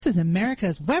is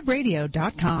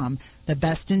americaswebradio.com, the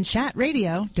best in chat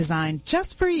radio designed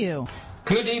just for you.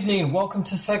 Good evening and welcome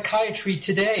to Psychiatry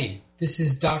Today. This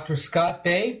is Dr. Scott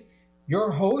Bay,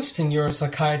 your host and your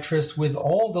psychiatrist with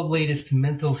all the latest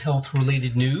mental health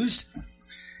related news.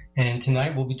 And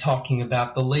tonight we'll be talking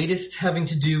about the latest having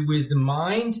to do with the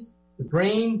mind, the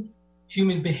brain,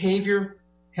 human behavior,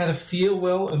 how to feel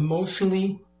well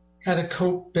emotionally, how to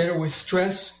cope better with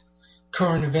stress,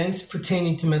 current events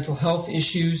pertaining to mental health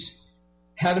issues,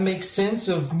 how to make sense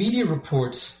of media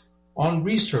reports on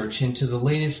research into the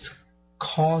latest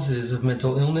causes of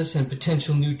mental illness and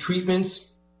potential new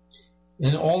treatments,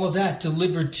 and all of that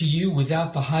delivered to you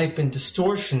without the hype and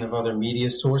distortion of other media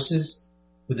sources,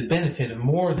 with the benefit of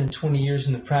more than 20 years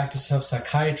in the practice of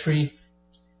psychiatry,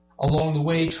 along the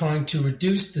way trying to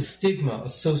reduce the stigma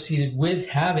associated with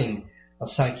having a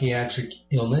psychiatric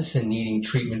illness and needing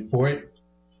treatment for it,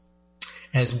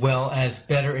 as well as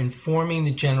better informing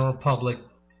the general public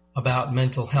about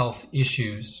mental health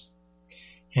issues.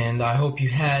 And I hope you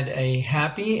had a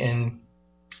happy and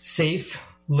safe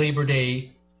Labor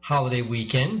Day holiday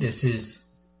weekend. This is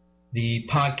the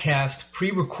podcast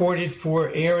pre-recorded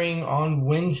for airing on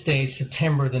Wednesday,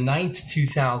 September the 9th,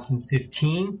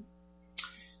 2015.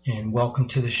 And welcome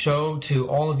to the show to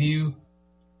all of you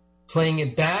playing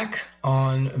it back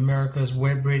on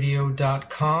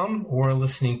americaswebradio.com or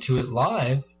listening to it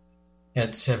live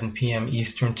at 7 p.m.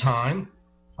 Eastern Time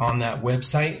on that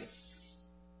website.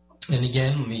 And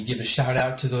again, let me give a shout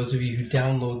out to those of you who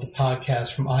download the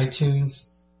podcast from iTunes.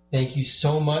 Thank you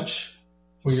so much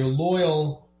for your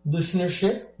loyal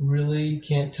listenership. Really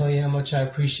can't tell you how much I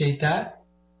appreciate that.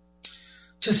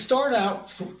 To start out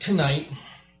for tonight,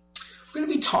 we're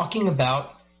going to be talking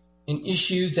about an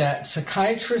issue that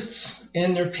psychiatrists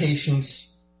and their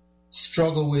patients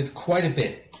struggle with quite a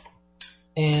bit.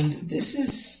 And this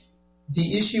is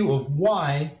the issue of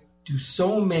why do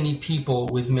so many people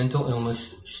with mental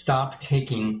illness stop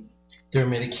taking their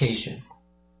medication.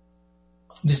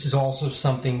 This is also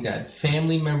something that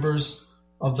family members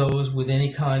of those with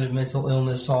any kind of mental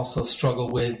illness also struggle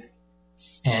with.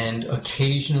 And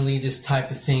occasionally this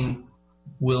type of thing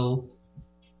will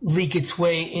leak its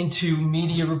way into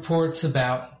media reports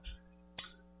about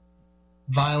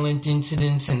violent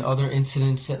incidents and other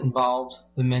incidents that involved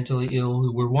the mentally ill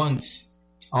who were once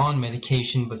on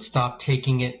medication but stopped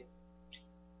taking it.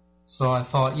 So I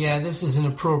thought, yeah, this is an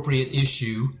appropriate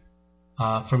issue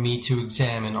for me to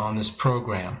examine on this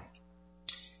program.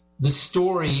 The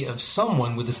story of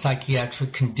someone with a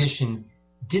psychiatric condition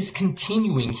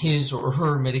discontinuing his or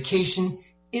her medication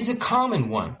is a common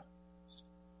one.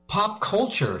 Pop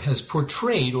culture has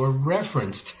portrayed or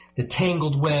referenced the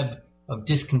tangled web of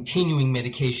discontinuing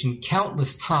medication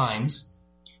countless times,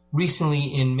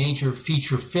 recently in major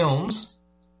feature films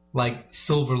like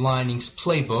Silver Linings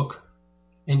Playbook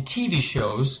and TV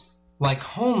shows like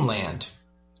Homeland.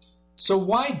 So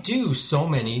why do so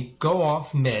many go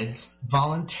off meds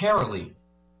voluntarily?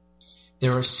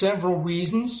 There are several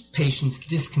reasons patients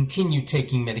discontinue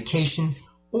taking medication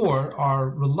or are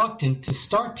reluctant to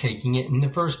start taking it in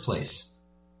the first place.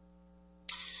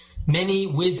 Many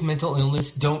with mental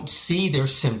illness don't see their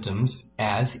symptoms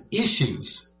as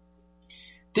issues.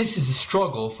 This is a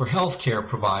struggle for healthcare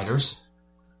providers.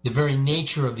 The very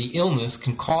nature of the illness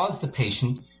can cause the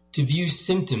patient to view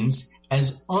symptoms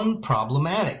as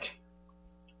unproblematic.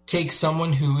 Take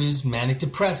someone who is manic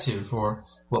depressive or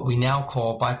what we now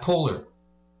call bipolar.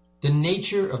 The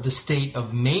nature of the state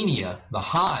of mania, the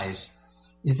highs,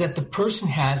 is that the person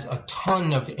has a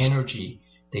ton of energy.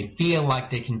 They feel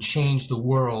like they can change the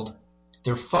world.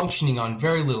 They're functioning on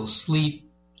very little sleep.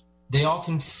 They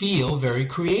often feel very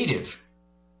creative.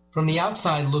 From the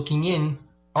outside looking in,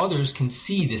 others can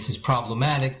see this as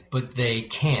problematic, but they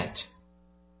can't.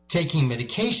 Taking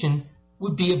medication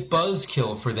would be a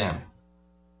buzzkill for them.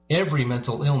 Every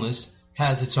mental illness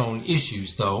has its own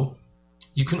issues, though.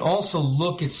 You can also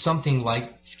look at something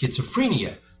like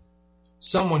schizophrenia.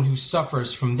 Someone who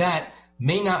suffers from that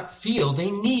may not feel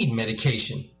they need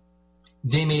medication.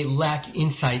 They may lack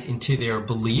insight into their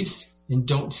beliefs and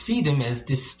don't see them as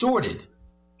distorted.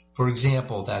 For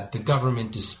example, that the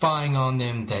government is spying on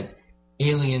them, that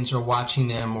aliens are watching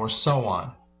them, or so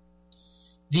on.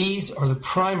 These are the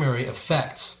primary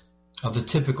effects of the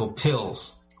typical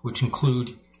pills, which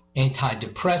include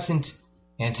antidepressant,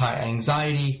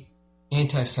 anti-anxiety,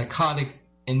 antipsychotic,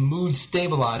 and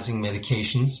mood-stabilizing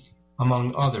medications,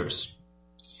 among others.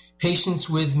 Patients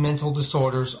with mental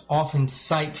disorders often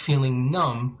cite feeling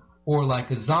numb or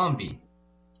like a zombie,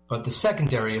 but the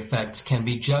secondary effects can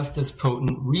be just as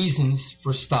potent reasons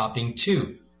for stopping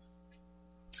too.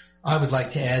 I would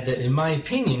like to add that, in my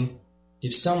opinion,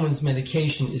 if someone's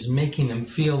medication is making them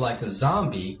feel like a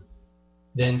zombie,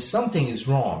 then something is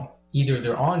wrong. Either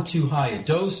they're on too high a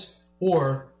dose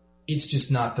or it's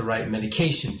just not the right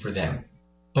medication for them.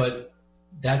 But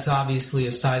that's obviously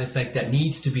a side effect that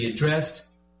needs to be addressed.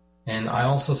 And I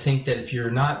also think that if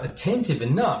you're not attentive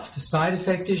enough to side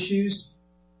effect issues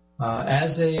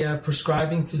as a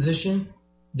prescribing physician,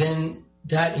 then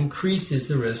that increases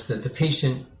the risk that the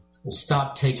patient will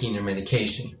stop taking their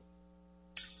medication.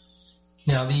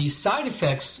 Now, the side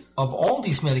effects of all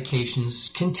these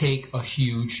medications can take a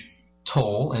huge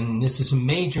toll, and this is a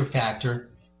major factor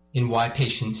in why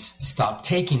patients stop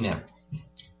taking them.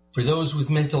 For those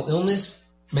with mental illness,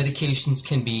 medications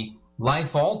can be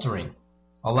life-altering,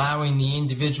 allowing the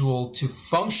individual to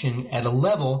function at a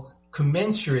level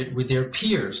commensurate with their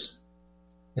peers.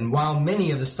 And while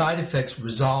many of the side effects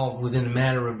resolve within a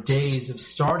matter of days of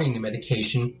starting the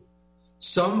medication,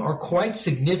 some are quite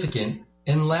significant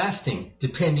and lasting,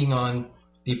 depending on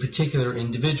the particular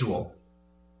individual.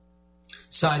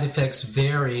 Side effects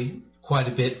vary quite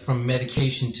a bit from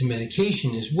medication to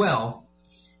medication as well,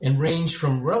 and range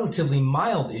from relatively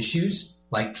mild issues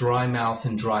like dry mouth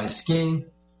and dry skin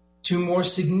to more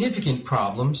significant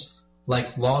problems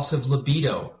like loss of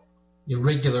libido,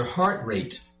 irregular heart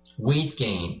rate, weight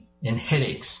gain, and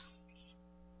headaches.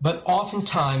 But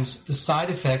oftentimes the side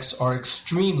effects are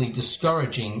extremely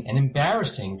discouraging and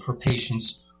embarrassing for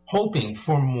patients hoping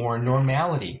for more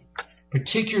normality,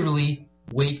 particularly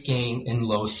weight gain and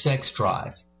low sex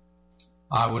drive.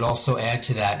 I would also add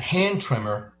to that hand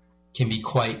tremor can be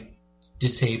quite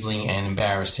disabling and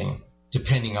embarrassing,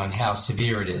 depending on how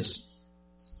severe it is.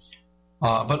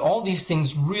 But all these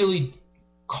things really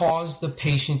cause the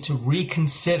patient to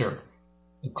reconsider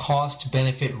the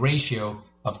cost-benefit ratio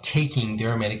of taking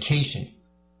their medication.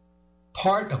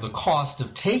 Part of the cost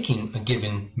of taking a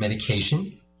given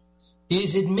medication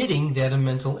is admitting that a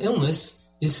mental illness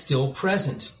is still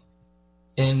present.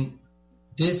 And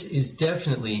this is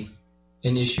definitely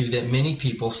an issue that many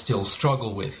people still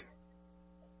struggle with.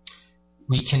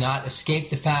 We cannot escape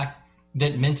the fact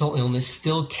that mental illness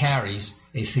still carries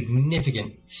a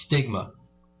significant stigma.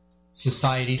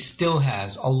 Society still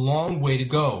has a long way to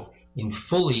go in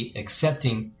fully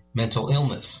accepting mental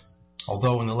illness,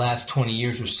 although in the last 20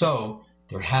 years or so,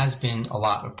 there has been a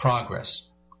lot of progress.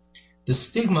 The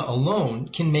stigma alone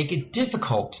can make it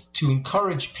difficult to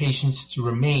encourage patients to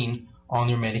remain on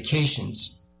their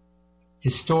medications.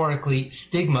 Historically,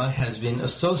 stigma has been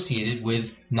associated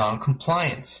with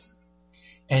noncompliance.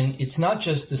 And it's not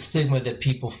just the stigma that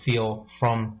people feel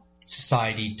from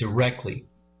society directly.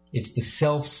 It's the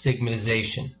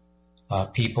self-stigmatization.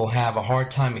 People have a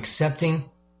hard time accepting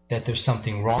that there's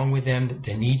something wrong with them, that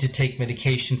they need to take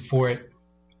medication for it.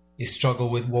 They struggle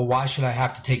with, well, why should I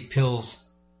have to take pills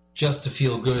just to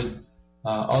feel good?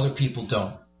 Other people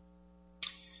don't.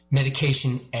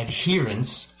 Medication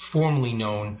adherence, formerly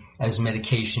known as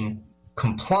medication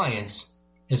compliance,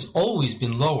 has always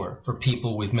been lower for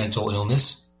people with mental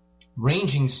illness,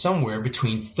 ranging somewhere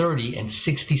between 30 and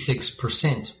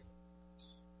 66%.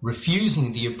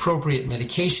 Refusing the appropriate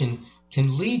medication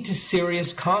can lead to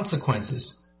serious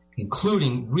consequences,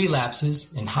 including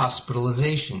relapses and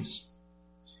hospitalizations.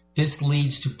 This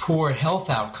leads to poor health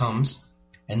outcomes,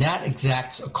 and that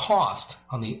exacts a cost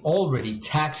on the already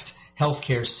taxed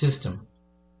healthcare system.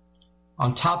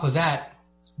 On top of that,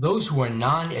 those who are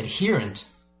non-adherent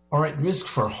are at risk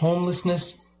for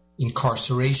homelessness,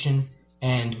 incarceration,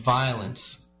 and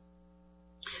violence.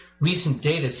 Recent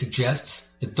data suggests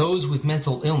that those with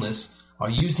mental illness are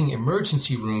using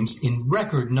emergency rooms in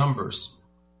record numbers.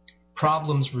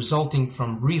 Problems resulting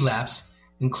from relapse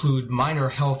include minor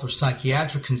health or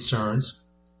psychiatric concerns,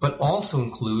 but also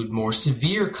include more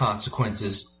severe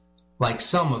consequences, like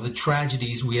some of the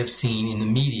tragedies we have seen in the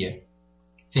media.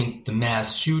 Think the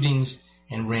mass shootings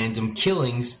and random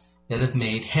killings that have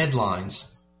made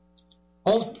headlines.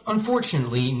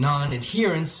 Unfortunately,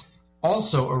 non-adherence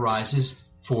also arises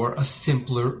for a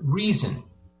simpler reason.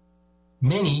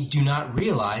 Many do not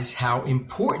realize how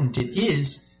important it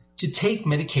is to take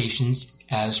medications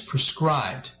as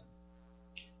prescribed.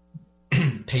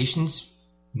 Patients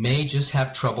may just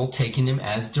have trouble taking them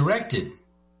as directed.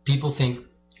 People think,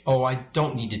 oh, I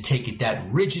don't need to take it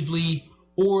that rigidly,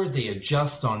 or they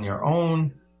adjust on their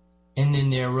own, and then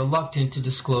they're reluctant to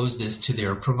disclose this to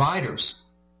their providers.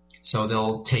 So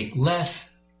they'll take less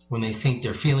when they think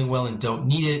they're feeling well and don't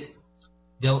need it.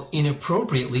 They'll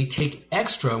inappropriately take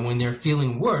extra when they're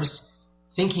feeling worse,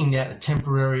 thinking that a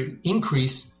temporary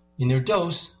increase in their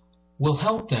dose will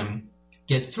help them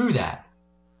get through that.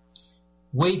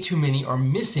 Way too many are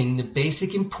missing the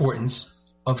basic importance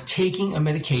of taking a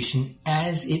medication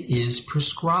as it is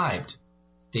prescribed.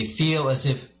 They feel as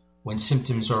if when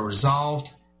symptoms are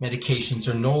resolved, medications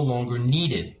are no longer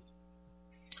needed.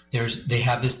 They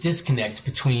have this disconnect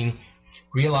between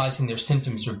realizing their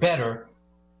symptoms are better,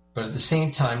 but at the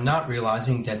same time not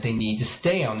realizing that they need to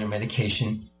stay on their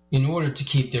medication in order to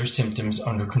keep their symptoms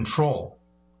under control.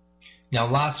 Now,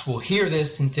 lots will hear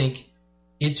this and think,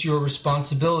 it's your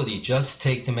responsibility, just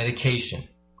take the medication.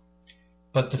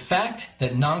 But the fact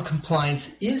that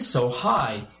noncompliance is so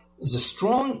high is a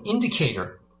strong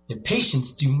indicator that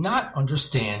patients do not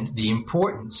understand the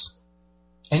importance.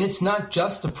 And it's not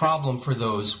just a problem for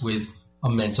those with a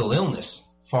mental illness.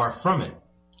 Far from it.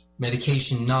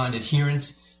 Medication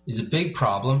non-adherence is a big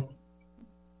problem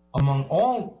among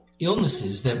all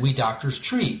illnesses that we doctors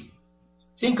treat.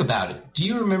 Think about it. Do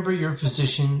you remember your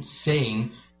physician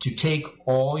saying to take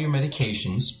all your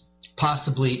medications,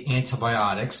 possibly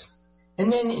antibiotics,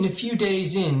 and then in a few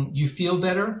days in, you feel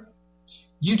better?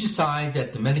 You decide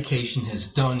that the medication has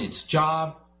done its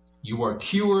job, you are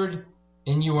cured,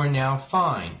 and you are now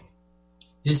fine.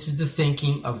 This is the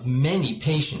thinking of many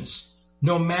patients,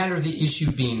 no matter the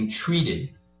issue being treated.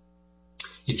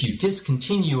 If you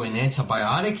discontinue an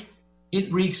antibiotic,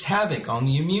 it wreaks havoc on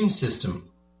the immune system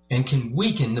and can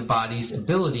weaken the body's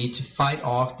ability to fight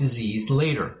off disease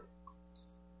later.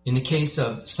 In the case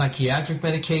of psychiatric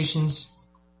medications,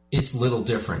 it's little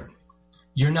different.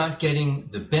 You're not getting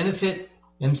the benefit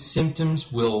and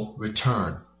symptoms will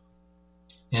return.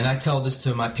 And I tell this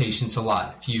to my patients a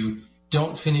lot. If you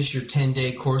don't finish your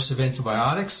 10-day course of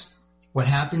antibiotics, what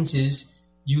happens is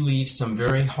you leave some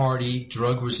very hardy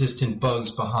drug-resistant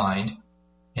bugs behind,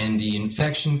 and the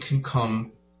infection can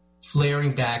come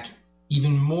flaring back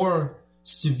even more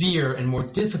severe and more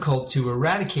difficult to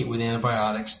eradicate with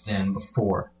antibiotics than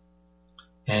before.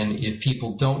 And if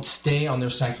people don't stay on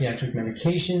their psychiatric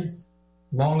medication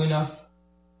long enough,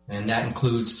 and that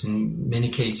includes in many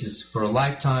cases for a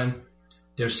lifetime,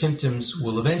 their symptoms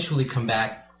will eventually come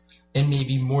back and may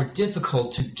be more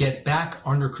difficult to get back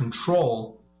under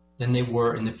control than they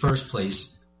were in the first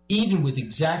place, even with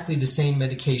exactly the same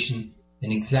medication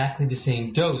and exactly the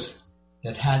same dose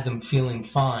that had them feeling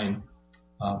fine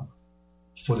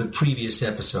for the previous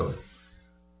episode.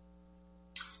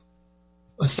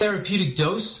 A therapeutic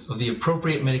dose of the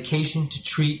appropriate medication to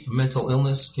treat mental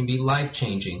illness can be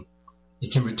life-changing.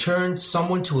 It can return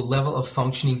someone to a level of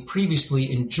functioning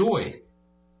previously enjoyed.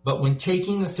 But when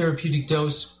taking a therapeutic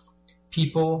dose,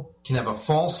 people can have a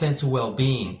false sense of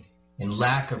well-being and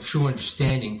lack of true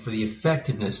understanding for the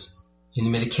effectiveness in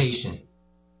the medication.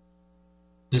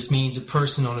 This means a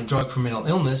person on a drug for mental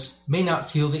illness may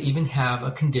not feel they even have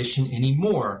a condition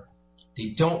anymore. They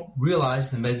don't realize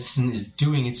the medicine is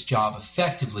doing its job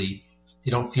effectively.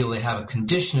 They don't feel they have a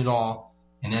condition at all,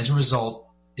 and as a result,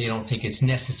 they don't think it's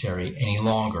necessary any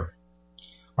longer.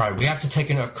 All right, we have to take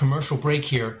a commercial break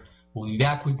here. We'll be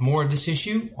back with more of this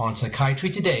issue on Psychiatry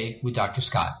Today with Dr.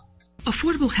 Scott.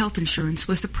 Affordable health insurance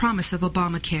was the promise of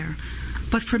Obamacare,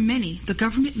 but for many, the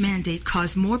government mandate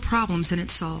caused more problems than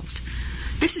it solved.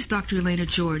 This is Dr. Elena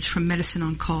George from Medicine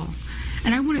on Call,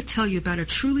 and I want to tell you about a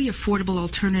truly affordable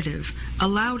alternative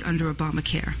allowed under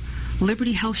Obamacare,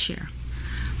 Liberty HealthShare.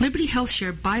 Liberty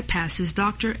HealthShare bypasses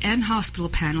doctor and hospital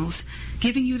panels,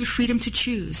 giving you the freedom to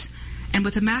choose. And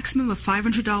with a maximum of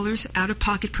 $500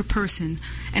 out-of-pocket per person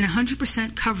and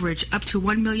 100% coverage up to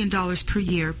 $1 million per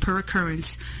year per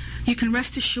occurrence, you can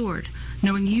rest assured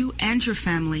knowing you and your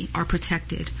family are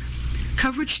protected.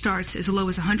 Coverage starts as low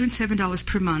as $107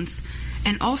 per month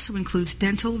and also includes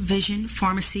dental, vision,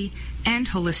 pharmacy, and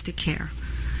holistic care.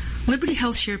 Liberty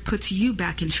HealthShare puts you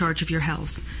back in charge of your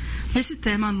health. Visit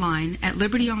them online at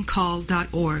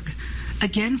libertyoncall.org.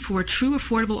 Again, for a true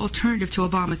affordable alternative to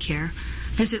Obamacare,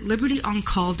 visit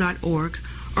libertyoncall.org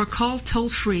or call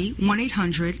toll-free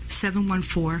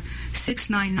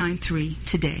 1-800-714-6993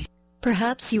 today.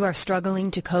 Perhaps you are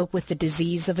struggling to cope with the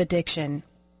disease of addiction.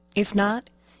 If not,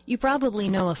 you probably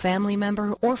know a family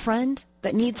member or friend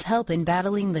that needs help in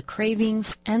battling the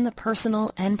cravings and the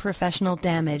personal and professional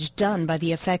damage done by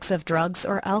the effects of drugs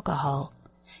or alcohol.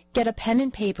 Get a pen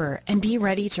and paper and be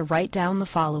ready to write down the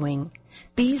following.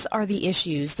 These are the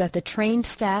issues that the trained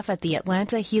staff at the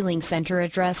Atlanta Healing Center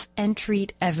address and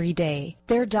treat every day.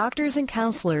 Their doctors and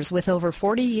counselors with over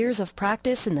 40 years of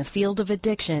practice in the field of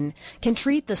addiction can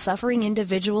treat the suffering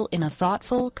individual in a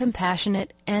thoughtful,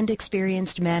 compassionate, and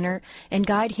experienced manner and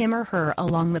guide him or her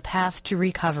along the path to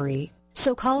recovery.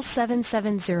 So call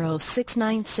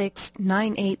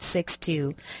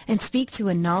 770-696-9862 and speak to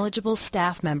a knowledgeable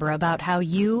staff member about how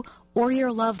you or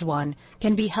your loved one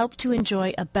can be helped to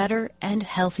enjoy a better and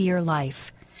healthier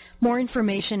life. More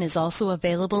information is also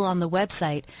available on the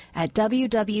website at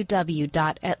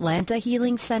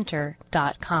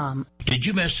www.atlantahealingcenter.com. Did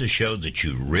you miss a show that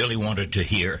you really wanted to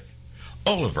hear?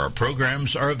 All of our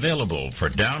programs are available for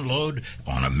download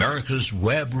on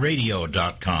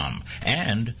americaswebradio.com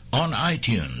and on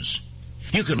iTunes.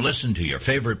 You can listen to your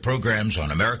favorite programs on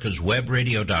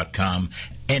americaswebradio.com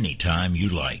anytime you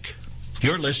like.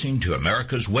 You're listening to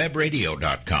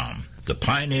americaswebradio.com, the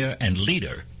pioneer and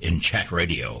leader in chat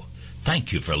radio.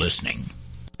 Thank you for listening.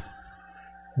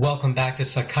 Welcome back to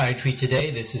Psychiatry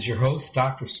Today. This is your host,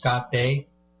 Dr. Scott Bay,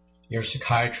 your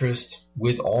psychiatrist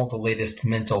with all the latest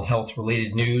mental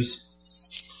health-related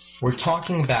news. We're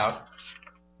talking about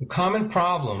the common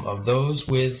problem of those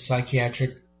with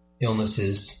psychiatric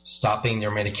illnesses stopping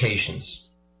their medications.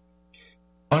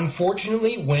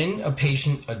 Unfortunately, when a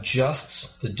patient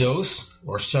adjusts the dose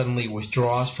or suddenly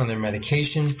withdraws from their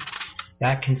medication,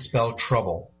 that can spell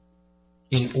trouble.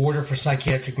 In order for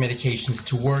psychiatric medications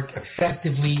to work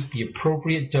effectively, the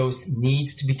appropriate dose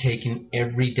needs to be taken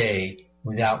every day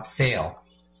without fail.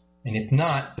 And if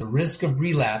not, the risk of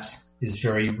relapse is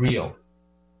very real.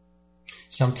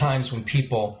 Sometimes when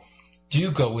people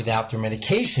do go without their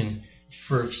medication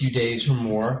for a few days or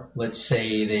more, let's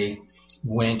say they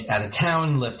went out of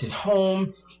town, left it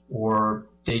home, or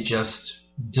they just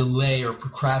delay or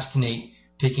procrastinate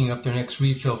picking up their next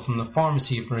refill from the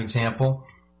pharmacy, for example,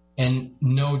 and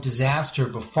no disaster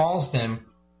befalls them,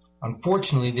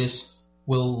 unfortunately this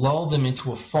will lull them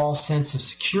into a false sense of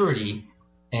security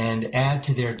and add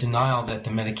to their denial that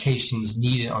the medication is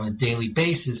needed on a daily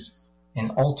basis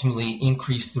and ultimately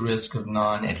increase the risk of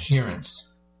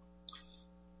non-adherence.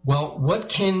 Well, what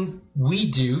can we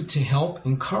do to help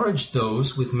encourage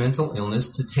those with mental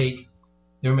illness to take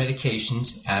their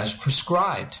medications as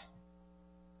prescribed?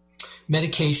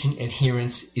 Medication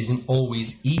adherence isn't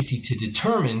always easy to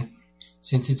determine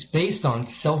since it's based on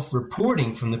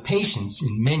self-reporting from the patients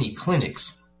in many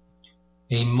clinics.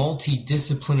 A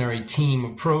multidisciplinary team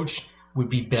approach would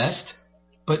be best,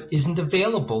 but isn't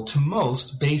available to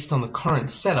most based on the current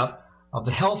setup of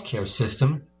the healthcare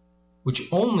system,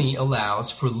 which only allows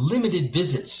for limited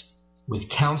visits with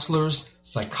counselors,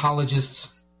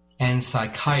 psychologists, and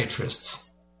psychiatrists.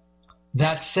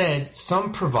 That said,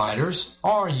 some providers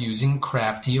are using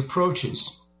crafty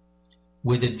approaches.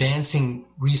 With advancing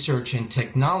research and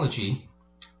technology,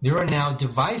 there are now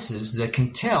devices that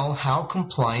can tell how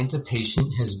compliant a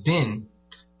patient has been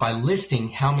by listing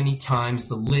how many times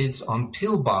the lids on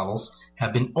pill bottles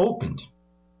have been opened.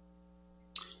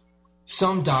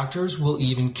 Some doctors will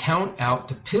even count out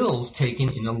the pills taken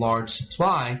in a large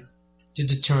supply to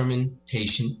determine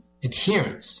patient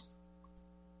adherence.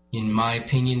 In my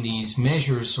opinion, these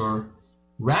measures are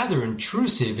rather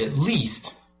intrusive, at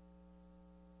least.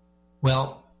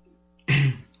 Well,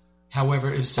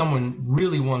 however, if someone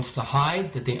really wants to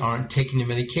hide that they aren't taking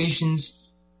the medications,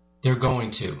 they're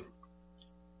going to.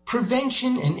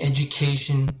 Prevention and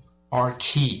education are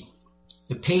key.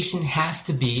 The patient has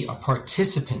to be a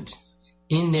participant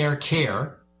in their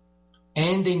care,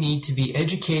 and they need to be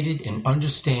educated and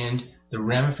understand the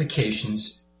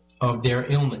ramifications of their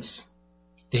illness.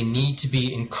 They need to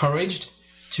be encouraged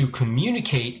to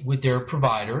communicate with their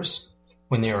providers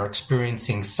when they are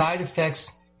experiencing side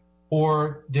effects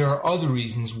or there are other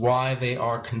reasons why they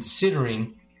are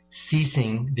considering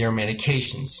ceasing their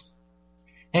medications.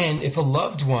 And if a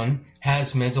loved one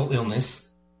has mental illness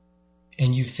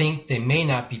and you think they may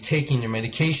not be taking their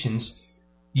medications,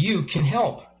 you can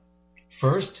help.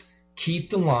 First, keep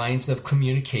the lines of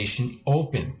communication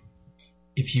open.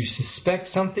 If you suspect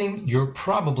something, you're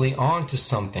probably onto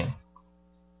something.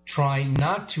 Try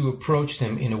not to approach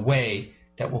them in a way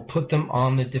that will put them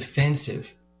on the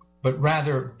defensive, but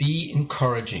rather be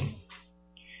encouraging.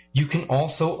 You can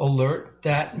also alert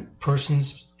that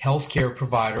person's healthcare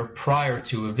provider prior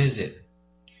to a visit.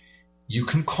 You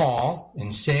can call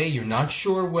and say you're not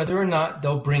sure whether or not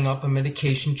they'll bring up a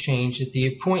medication change at the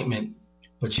appointment,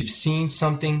 but you've seen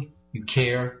something, you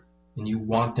care, and you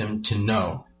want them to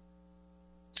know.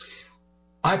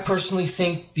 I personally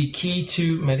think the key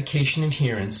to medication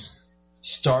adherence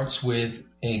starts with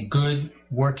a good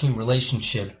working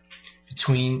relationship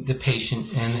between the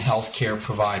patient and the healthcare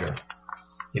provider.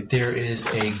 If there is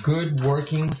a good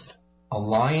working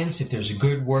alliance, if there's a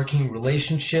good working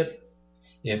relationship,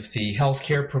 if the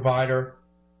healthcare provider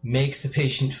makes the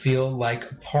patient feel like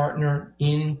a partner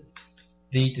in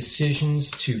the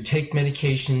decisions to take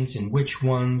medications and which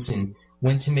ones and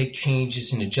when to make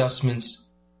changes and adjustments,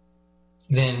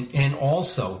 then, and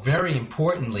also, very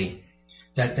importantly,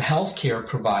 that the healthcare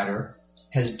provider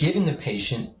has given the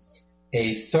patient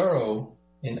a thorough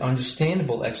and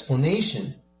understandable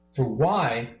explanation for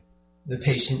why the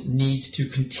patient needs to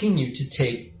continue to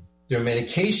take their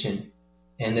medication,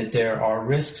 and that there are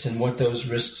risks and what those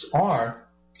risks are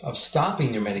of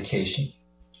stopping their medication.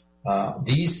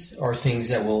 These are things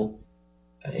that will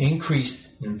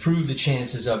increase and improve the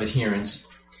chances of adherence.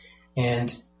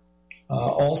 And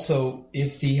also,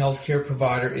 if the healthcare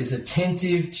provider is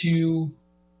attentive to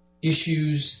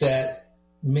issues that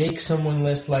make someone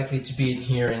less likely to be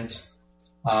adherent,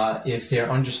 if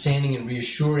they're understanding and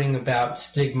reassuring about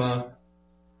stigma,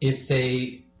 if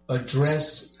they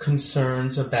address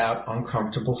concerns about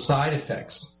uncomfortable side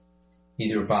effects,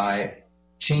 either by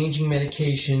changing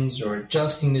medications or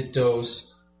adjusting the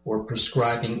dose or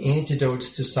prescribing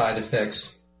antidotes to side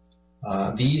effects.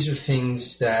 These are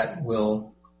things that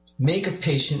will make a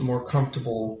patient more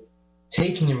comfortable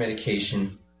taking your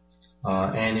medication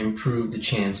and improve the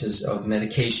chances of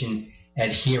medication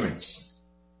adherence.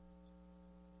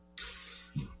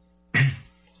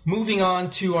 Moving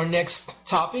on to our next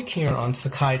topic here on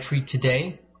Psychiatry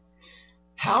Today.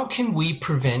 How can we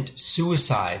prevent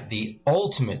suicide, the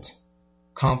ultimate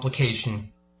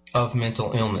complication of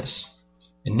mental illness?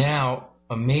 And now,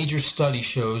 a major study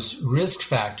shows risk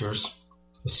factors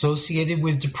associated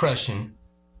with depression,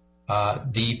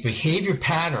 the behavior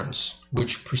patterns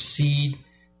which precede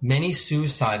many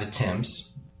suicide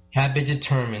attempts have been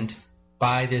determined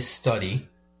by this study,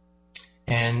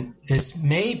 and this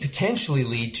may potentially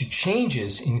lead to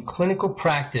changes in clinical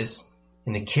practice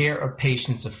in the care of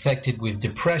patients affected with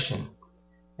depression,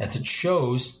 as it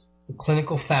shows the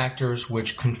clinical factors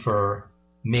which confer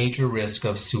major risk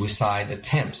of suicide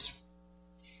attempts.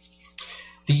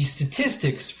 The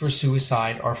statistics for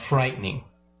suicide are frightening.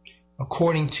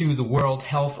 According to the World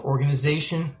Health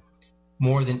Organization,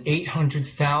 more than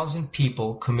 800,000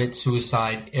 people commit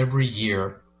suicide every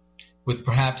year, with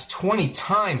perhaps 20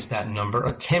 times that number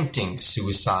attempting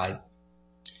suicide.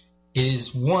 It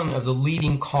is one of the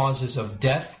leading causes of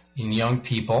death in young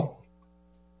people.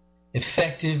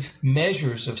 Effective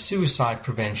measures of suicide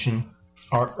prevention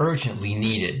are urgently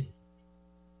needed.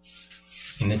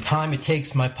 In the time it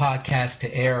takes my podcast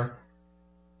to air,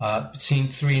 between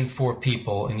 3 and 4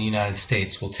 people in the United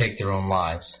States will take their own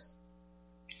lives.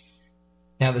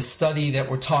 Now, the study that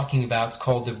we're talking about is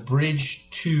called the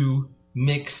Bridge 2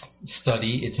 Mix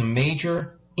study. It's a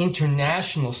major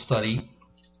international study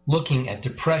looking at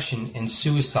depression and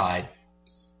suicide.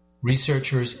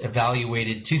 Researchers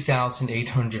evaluated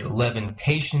 2,811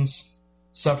 patients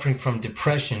suffering from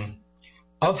depression,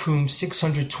 of whom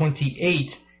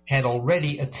 628 had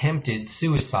already attempted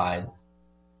suicide.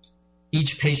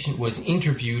 Each patient was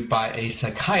interviewed by a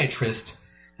psychiatrist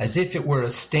as if it were a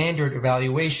standard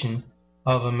evaluation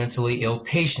of a mentally ill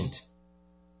patient.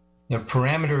 The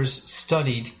parameters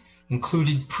studied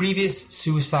included previous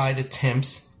suicide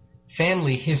attempts,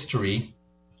 family history,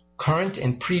 current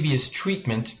and previous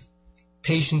treatment,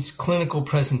 patient's clinical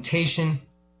presentation,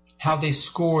 how they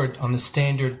scored on the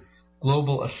standard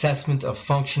Global Assessment of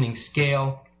Functioning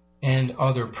scale, and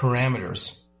other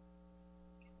parameters.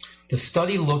 The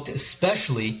study looked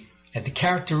especially at the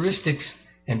characteristics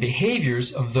and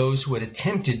behaviors of those who had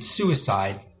attempted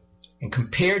suicide and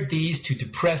compared these to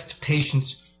depressed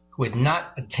patients who had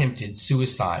not attempted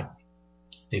suicide.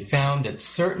 They found that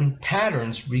certain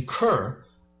patterns recur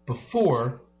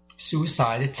before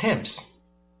suicide attempts.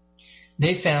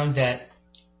 They found that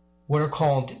what are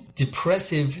called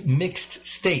depressive mixed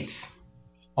states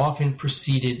often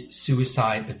preceded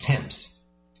suicide attempts.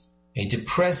 A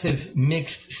depressive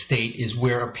mixed state is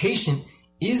where a patient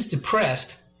is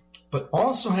depressed but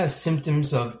also has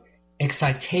symptoms of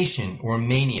excitation or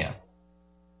mania.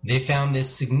 They found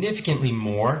this significantly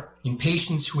more in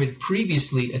patients who had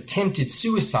previously attempted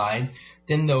suicide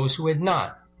than those who had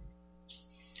not.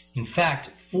 In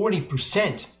fact,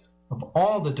 40% of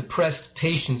all the depressed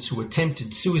patients who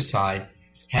attempted suicide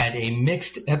had a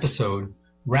mixed episode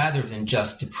rather than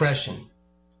just depression.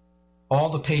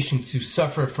 All the patients who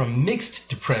suffer from mixed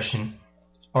depression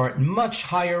are at much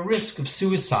higher risk of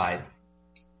suicide.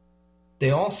 They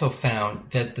also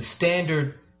found that the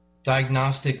standard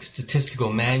Diagnostic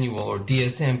Statistical Manual, or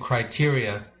DSM,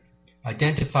 criteria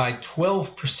identified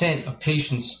 12% of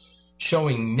patients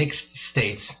showing mixed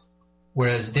states,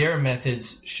 whereas their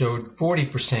methods showed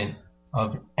 40%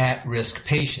 of at-risk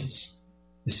patients.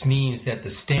 This means that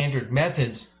the standard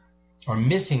methods are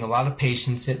missing a lot of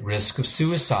patients at risk of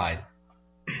suicide.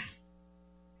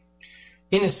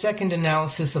 In a second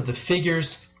analysis of the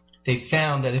figures, they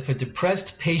found that if a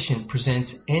depressed patient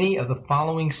presents any of the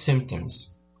following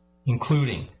symptoms,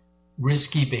 including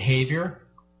risky behavior,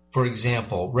 for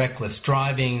example, reckless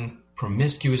driving,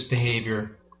 promiscuous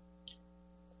behavior,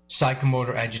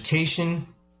 psychomotor agitation,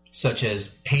 such as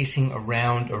pacing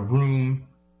around a room,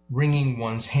 wringing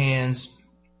one's hands,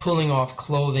 pulling off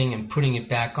clothing and putting it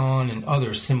back on, and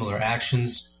other similar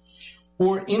actions,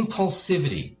 or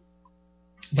impulsivity,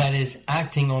 that is,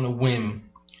 acting on a whim,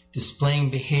 displaying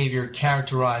behavior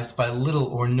characterized by little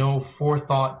or no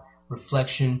forethought,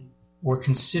 reflection, or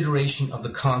consideration of the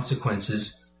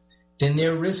consequences, then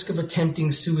their risk of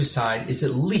attempting suicide is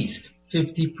at least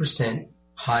 50%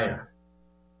 higher.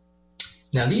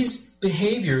 Now, these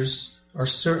behaviors are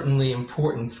certainly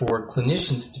important for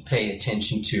clinicians to pay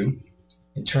attention to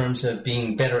in terms of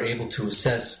being better able to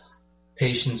assess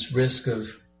patients' risk of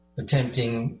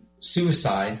attempting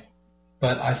suicide,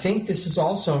 but I think this is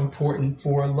also important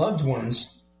for loved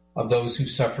ones of those who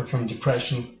suffer from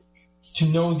depression to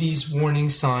know these warning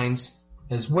signs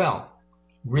as well: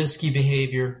 risky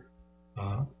behavior,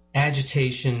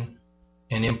 agitation,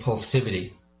 and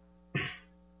impulsivity.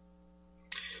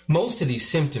 Most of these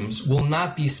symptoms will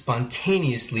not be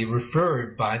spontaneously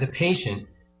referred by the patient.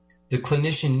 The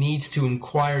clinician needs to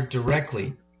inquire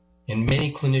directly, and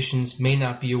many clinicians may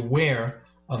not be aware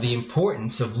of the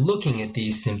importance of looking at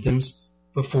these symptoms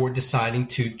before deciding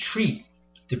to treat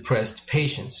depressed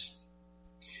patients.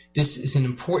 This is an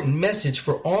important message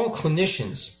for all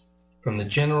clinicians, from the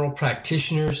general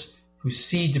practitioners who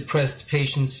see depressed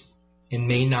patients and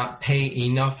may not pay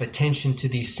enough attention to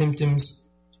these symptoms,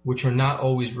 which are not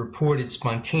always reported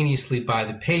spontaneously by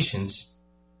the patients.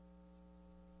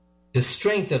 The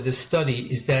strength of this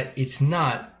study is that it's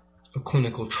not a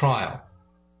clinical trial.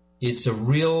 It's a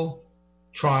real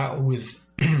trial with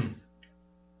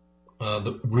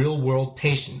the real-world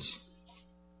patients.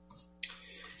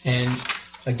 And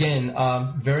again,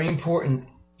 very important,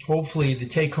 hopefully the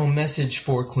take-home message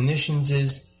for clinicians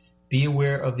is be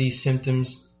aware of these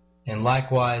symptoms, and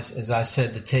likewise, as I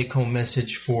said, the take-home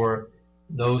message for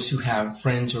those who have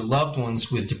friends or loved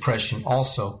ones with depression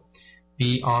also,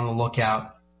 be on the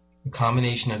lookout. A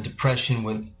combination of depression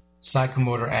with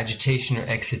psychomotor agitation or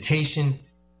excitation,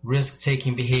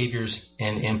 risk-taking behaviors,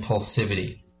 and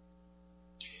impulsivity.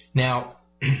 Now,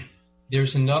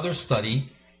 there's another study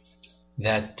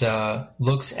that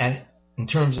looks at, in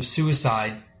terms of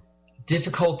suicide,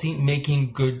 difficulty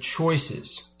making good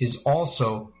choices is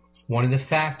also one of the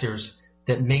factors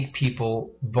that make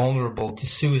people vulnerable to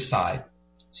suicide.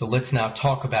 So let's now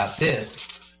talk about this.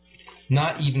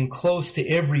 Not even close to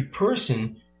every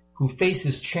person who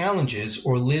faces challenges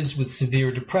or lives with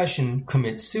severe depression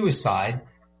commits suicide.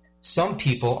 Some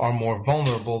people are more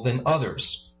vulnerable than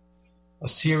others. A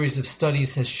series of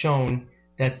studies has shown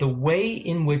that the way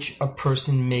in which a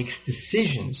person makes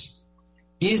decisions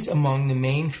is among the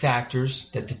main factors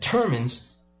that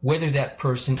determines whether that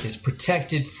person is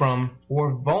protected from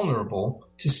or vulnerable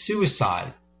to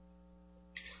suicide.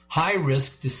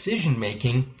 High-risk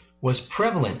decision-making was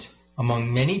prevalent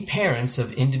among many parents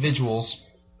of individuals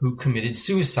who committed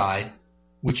suicide,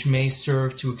 which may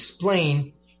serve to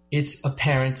explain its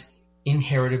apparent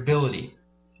inheritability.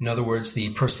 In other words,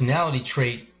 the personality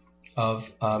trait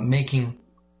of making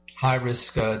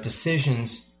high-risk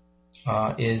decisions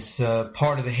is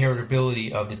part of the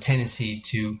heritability of the tendency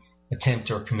to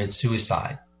attempt or commit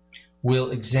suicide.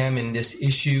 We'll examine this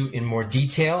issue in more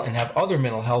detail and have other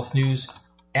mental health news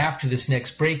after this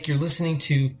next break. You're listening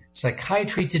to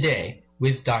Psychiatry Today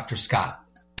with Dr. Scott.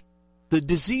 The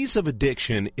disease of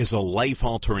addiction is a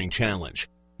life-altering challenge,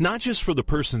 not just for the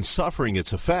person suffering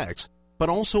its effects, but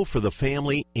also for the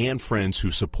family and friends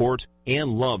who support and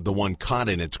love the one caught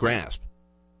in its grasp.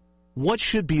 What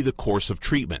should be the course of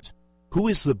treatment? Who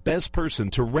is the best person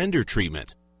to render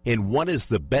treatment? And what is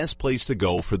the best place to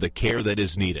go for the care that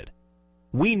is needed?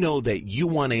 We know that you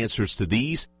want answers to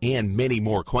these and many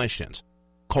more questions.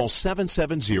 Call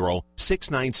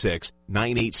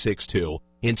 770-696-9862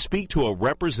 and speak to a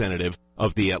representative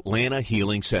of the Atlanta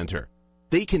Healing Center.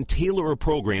 They can tailor a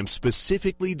program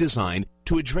specifically designed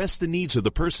to address the needs of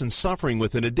the person suffering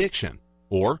with an addiction,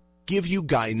 or give you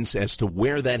guidance as to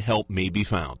where that help may be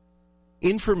found.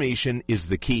 Information is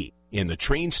the key, and the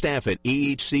trained staff at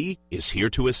AHC is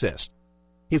here to assist.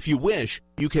 If you wish,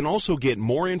 you can also get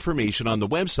more information on the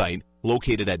website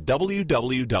located at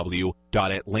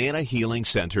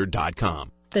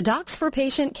www.atlantahealingcenter.com. The Docs for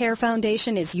Patient Care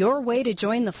Foundation is your way to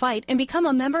join the fight and become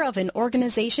a member of an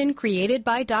organization created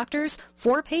by doctors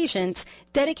for patients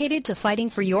dedicated to fighting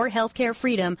for your healthcare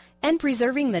freedom and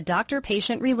preserving the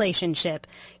doctor-patient relationship.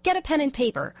 Get a pen and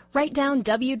paper. Write down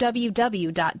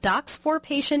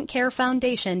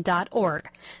www.docsforpatientcarefoundation.org.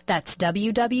 That's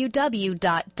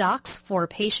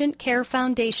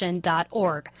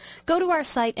www.docsforpatientcarefoundation.org. Go to our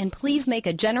site and please make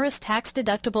a generous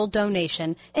tax-deductible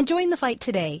donation and join the fight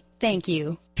today. Thank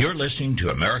you. You're listening to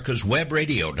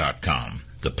AmericasWebRadio.com,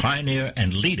 the pioneer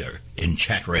and leader in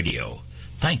chat radio.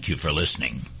 Thank you for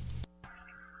listening.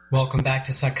 Welcome back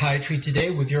to Psychiatry Today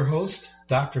with your host,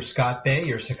 Dr. Scott Bay,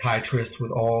 your psychiatrist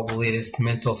with all the latest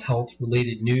mental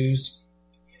health-related news.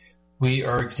 We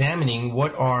are examining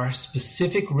what are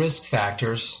specific risk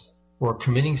factors for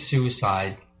committing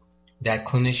suicide that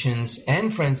clinicians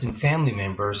and friends and family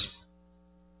members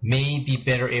may be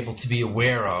better able to be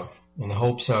aware of in the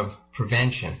hopes of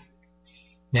prevention.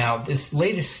 Now, this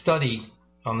latest study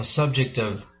on the subject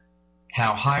of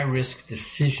how high-risk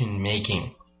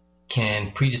decision-making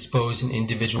can predispose an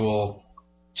individual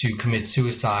to commit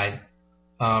suicide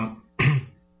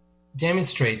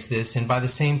demonstrates this, and by the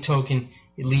same token,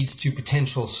 it leads to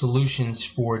potential solutions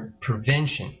for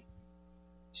prevention.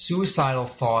 Suicidal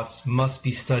thoughts must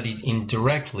be studied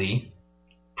indirectly.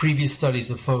 Previous studies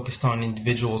have focused on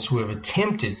individuals who have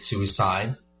attempted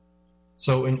suicide.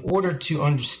 So in order to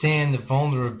understand the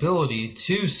vulnerability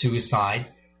to suicide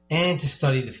and to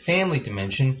study the family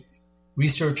dimension,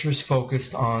 researchers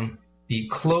focused on the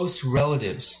close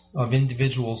relatives of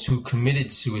individuals who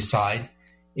committed suicide,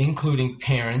 including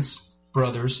parents,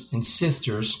 brothers, and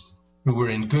sisters who were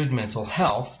in good mental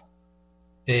health.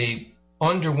 They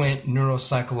underwent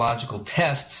neuropsychological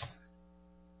tests.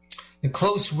 The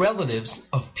close relatives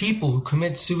of people who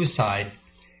commit suicide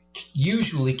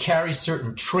usually carry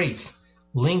certain traits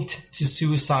linked to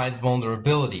suicide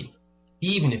vulnerability,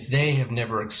 even if they have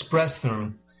never expressed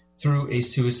them through a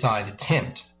suicide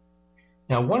attempt.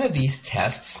 Now, one of these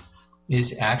tests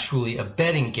is actually a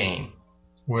betting game,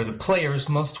 where the players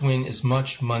must win as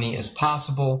much money as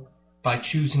possible by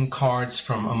choosing cards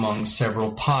from among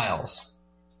several piles.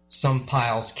 Some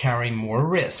piles carry more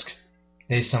risk.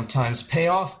 They sometimes pay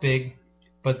off big,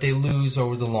 but they lose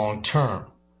over the long term.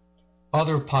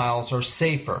 Other piles are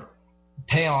safer.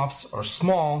 Payoffs are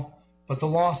small, but the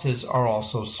losses are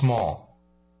also small.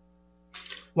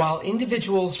 While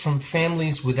individuals from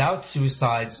families without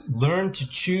suicides learn to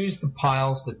choose the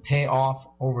piles that pay off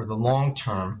over the long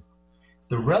term,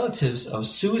 the relatives of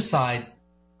suicide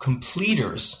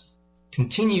completers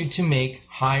continue to make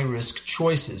high-risk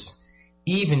choices,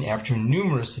 even after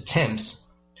numerous attempts,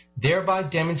 thereby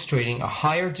demonstrating a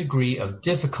higher degree of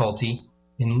difficulty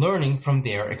in learning from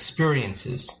their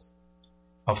experiences.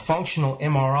 A functional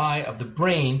MRI of the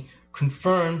brain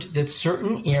confirmed that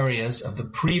certain areas of the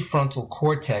prefrontal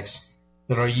cortex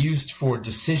that are used for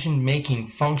decision-making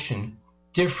function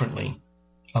differently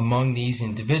among these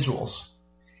individuals,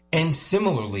 and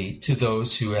similarly to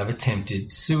those who have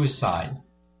attempted suicide.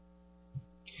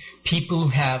 People who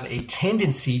have a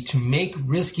tendency to make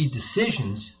risky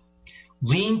decisions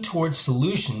lean towards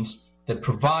solutions that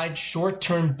provide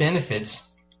short-term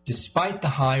benefits despite the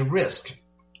high risk,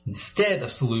 instead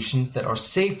of solutions that are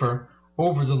safer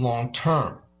over the long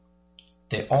term.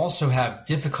 They also have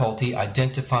difficulty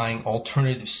identifying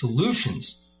alternative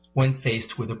solutions when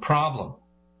faced with a problem.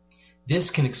 This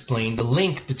can explain the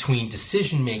link between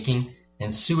decision-making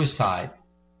and suicide.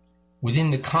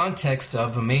 Within the context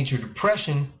of a major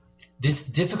depression, this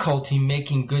difficulty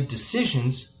making good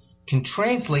decisions can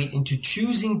translate into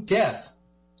choosing death,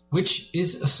 which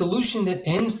is a solution that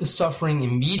ends the suffering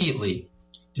immediately,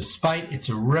 despite its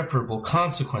irreparable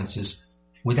consequences,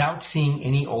 without seeing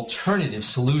any alternative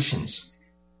solutions.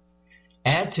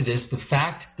 Add to this the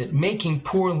fact that making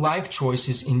poor life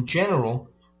choices in general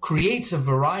creates a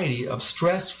variety of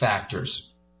stress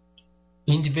factors.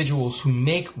 Individuals who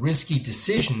make risky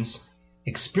decisions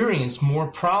experience more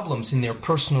problems in their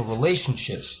personal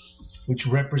relationships, which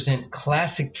represent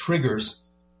classic triggers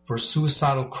for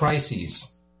suicidal crises.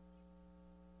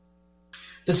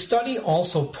 The study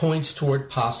also points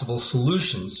toward possible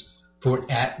solutions for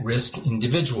at-risk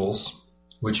individuals,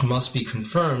 which must be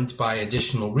confirmed by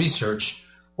additional research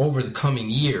over the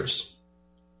coming years.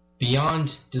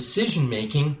 Beyond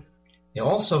decision-making, they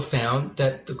also found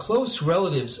that the close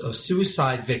relatives of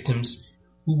suicide victims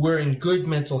who were in good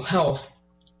mental health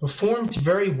performed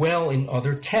very well in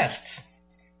other tests,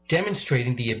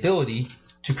 demonstrating the ability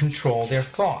to control their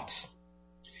thoughts.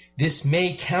 This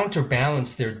may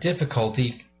counterbalance their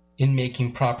difficulty in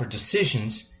making proper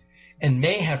decisions and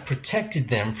may have protected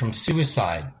them from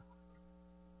suicide.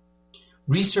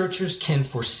 Researchers can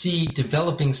foresee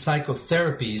developing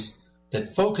psychotherapies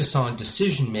that focus on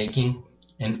decision-making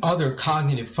and other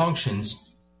cognitive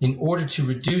functions in order to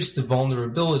reduce the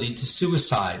vulnerability to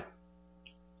suicide.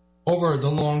 Over the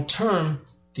long term,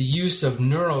 the use of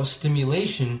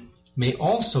neurostimulation may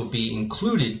also be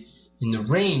included in the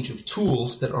range of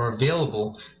tools that are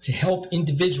available to help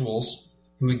individuals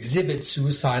who exhibit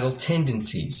suicidal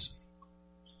tendencies.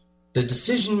 The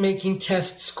decision-making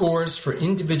test scores for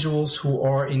individuals who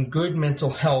are in good mental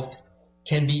health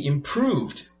can be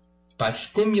improved by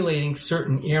stimulating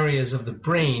certain areas of the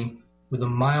brain with a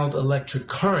mild electric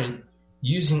current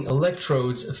using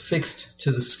electrodes affixed to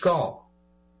the skull.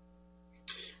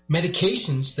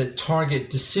 Medications that target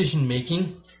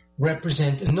decision-making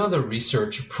represent another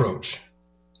research approach.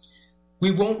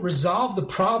 We won't resolve the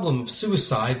problem of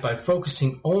suicide by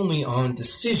focusing only on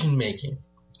decision-making,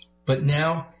 but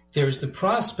now there's the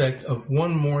prospect of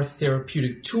one more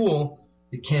therapeutic tool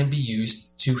that can be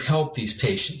used to help these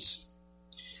patients.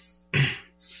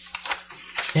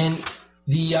 And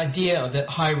the idea that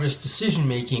high-risk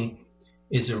decision-making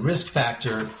is a risk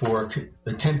factor for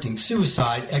attempting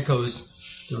suicide echoes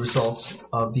the results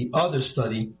of the other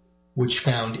study, which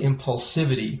found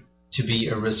impulsivity to be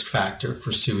a risk factor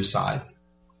for suicide.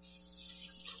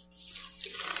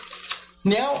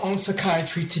 Now on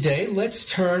Psychiatry Today, let's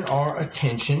turn our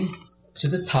attention to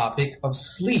the topic of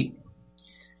sleep.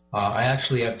 I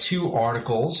actually have two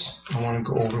articles I want to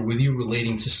go over with you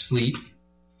relating to sleep.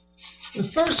 The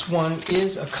first one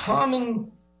is a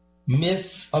common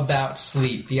myth about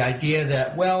sleep. The idea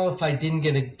that, well, if I didn't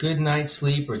get a good night's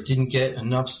sleep or didn't get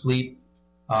enough sleep,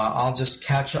 I'll just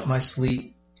catch up my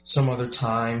sleep some other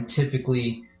time,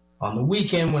 typically on the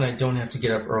weekend when I don't have to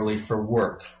get up early for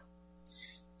work.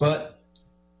 But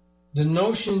the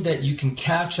notion that you can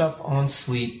catch up on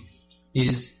sleep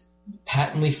is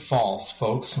patently false,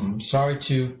 folks. I'm sorry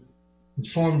to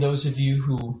inform those of you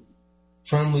who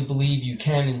firmly believe you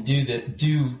can and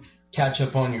do catch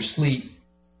up on your sleep.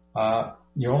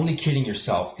 You're only kidding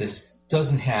yourself. This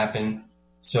doesn't happen.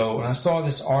 So when I saw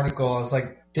this article, I was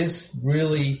like, this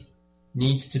really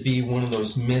needs to be one of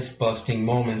those myth-busting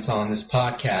moments on this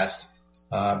podcast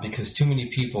because too many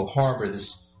people harbor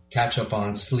this catch-up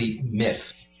on sleep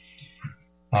myth.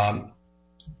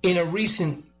 In a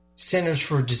recent Centers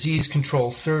for Disease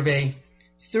Control survey,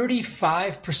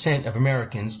 35% of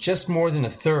Americans, just more than a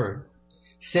third,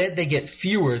 said they get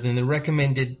fewer than the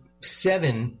recommended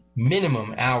 7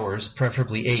 minimum hours,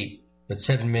 preferably 8, but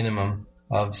 7 minimum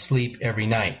of sleep every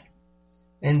night.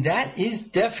 And that is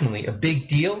definitely a big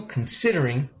deal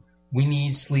considering we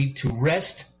need sleep to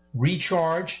rest,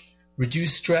 recharge,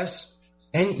 reduce stress,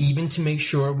 and even to make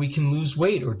sure we can lose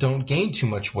weight or don't gain too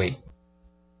much weight.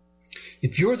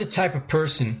 If you're the type of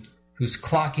person who's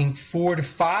clocking 4 to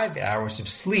 5 hours of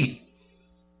sleep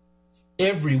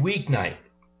every weeknight,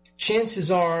 chances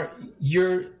are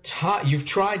you've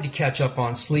tried to catch up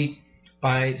on sleep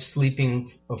by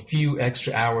sleeping a few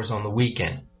extra hours on the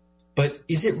weekend. But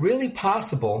is it really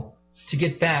possible to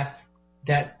get back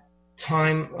that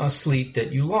time of sleep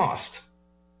that you lost?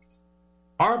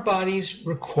 Our bodies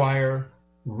require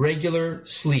regular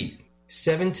sleep,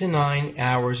 7 to 9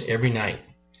 hours every night.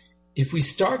 If we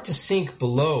start to sink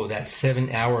below that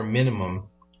 7-hour minimum,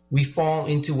 we fall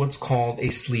into what's called a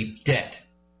sleep debt.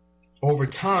 Over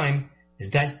time,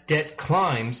 as that debt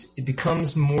climbs, it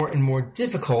becomes more and more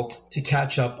difficult to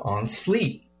catch up on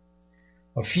sleep.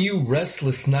 A few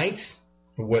restless nights,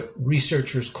 or what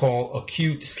researchers call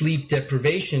acute sleep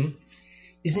deprivation,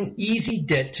 is an easy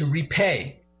debt to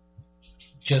repay.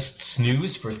 Just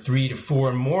snooze for 3 to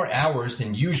 4 more hours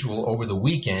than usual over the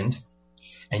weekend,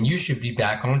 and you should be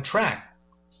back on track.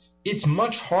 It's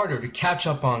much harder to catch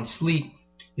up on sleep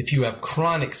if you have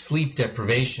chronic sleep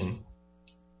deprivation,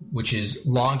 which is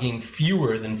logging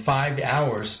fewer than 5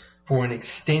 hours for an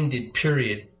extended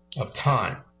period of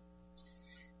time.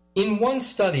 In one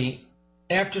study,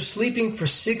 after sleeping for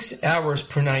 6 hours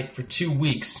per night for 2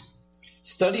 weeks,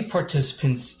 study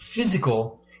participants'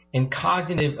 physical and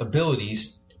cognitive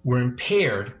abilities were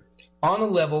impaired on a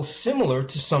level similar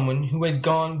to someone who had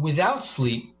gone without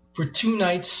sleep for 2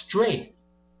 nights straight.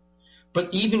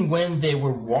 But even when they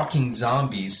were walking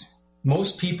zombies,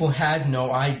 most people had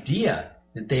no idea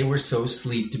that they were so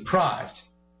sleep deprived,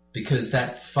 because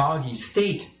that foggy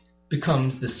state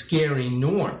becomes the scary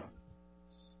norm.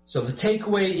 So the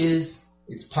takeaway is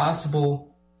it's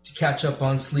possible to catch up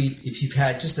on sleep if you've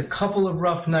had just a couple of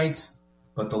rough nights,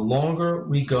 but the longer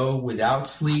we go without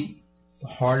sleep, the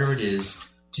harder it is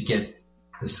to get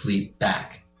the sleep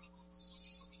back.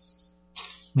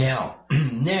 Now,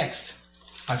 next,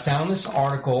 I found this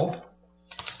article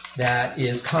that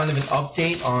is kind of an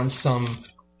update on some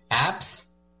apps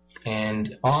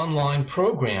and online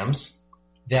programs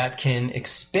that can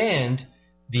expand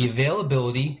the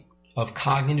availability of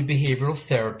cognitive behavioral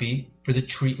therapy for the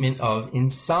treatment of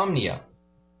insomnia.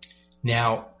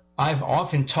 Now, I've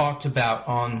often talked about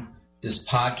on this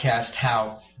podcast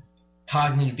how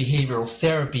cognitive behavioral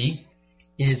therapy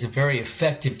is a very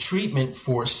effective treatment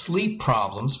for sleep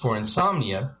problems, for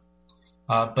insomnia,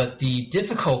 but the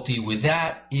difficulty with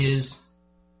that is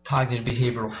cognitive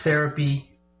behavioral therapy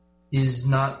is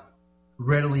not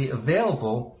readily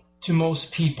available to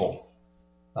most people.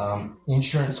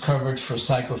 Insurance coverage for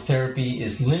psychotherapy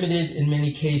is limited in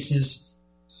many cases,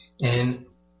 and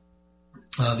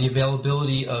the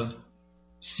availability of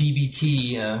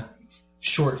CBT,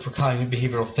 short for cognitive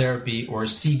behavioral therapy, or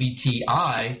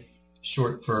CBTI,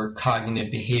 short for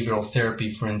cognitive behavioral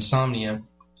therapy for insomnia,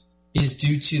 is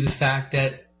due to the fact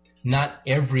that not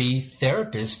every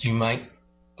therapist you might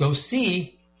go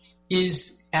see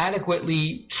is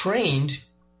adequately trained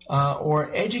or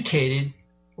educated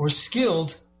or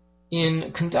skilled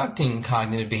in conducting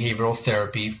cognitive behavioral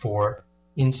therapy for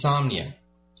insomnia.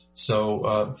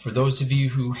 So for those of you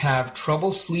who have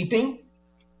trouble sleeping,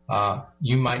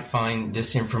 you might find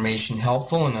this information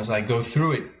helpful, and as I go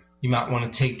through it, you might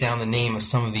want to take down the name of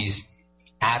some of these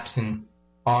apps and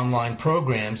online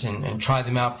programs and try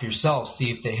them out for yourself,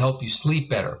 see if they help you sleep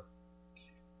better.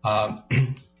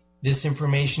 This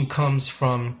information comes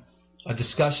from a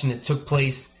discussion that took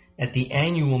place at the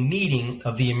annual meeting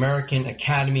of the American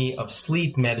Academy of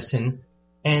Sleep Medicine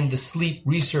and the Sleep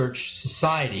Research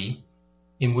Society,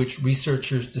 in which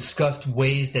researchers discussed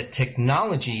ways that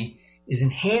technology is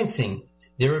enhancing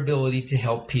their ability to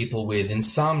help people with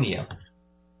insomnia.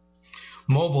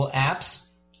 Mobile apps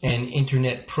and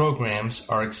internet programs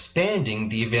are expanding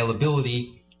the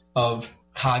availability of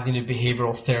cognitive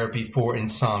behavioral therapy for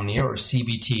insomnia, or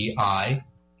CBTI.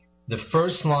 The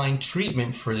first-line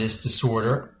treatment for this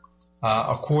disorder,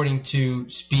 according to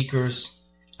speakers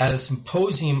at a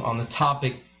symposium on the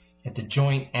topic at the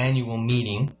joint annual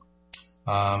meeting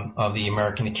of the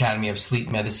American Academy of Sleep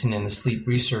Medicine and the Sleep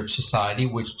Research Society,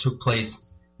 which took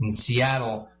place in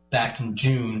Seattle back in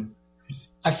June.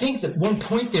 I think that one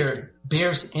point there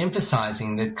bears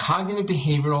emphasizing that cognitive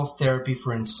behavioral therapy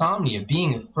for insomnia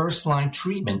being a first-line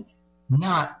treatment,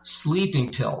 not sleeping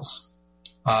pills.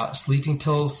 Sleeping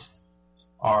pills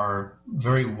are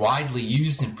very widely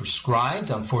used and prescribed,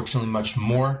 unfortunately much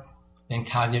more than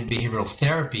cognitive behavioral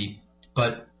therapy,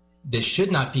 but they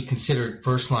should not be considered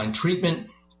first-line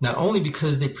treatment, not only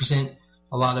because they present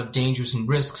a lot of dangers and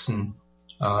risks and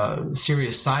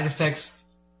serious side effects,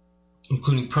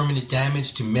 including permanent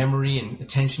damage to memory and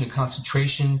attention and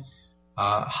concentration.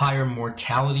 Higher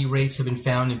mortality rates have been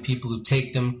found in people who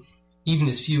take them, even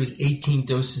as few as 18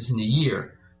 doses in a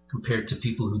year compared to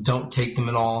people who don't take them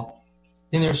at all.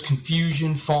 Then there's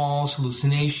confusion, falls,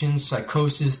 hallucinations,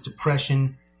 psychosis,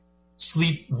 depression,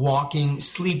 sleepwalking,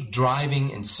 sleep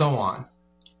driving, and so on.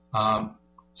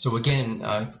 So again,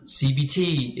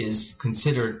 CBT is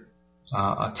considered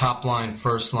a top-line,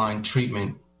 first-line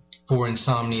treatment for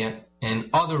insomnia,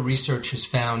 and other research has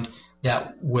found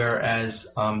that whereas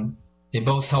they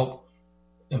both help,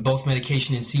 both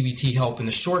medication and CBT help in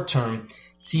the short term,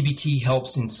 CBT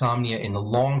helps insomnia in the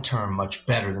long term much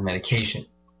better than medication.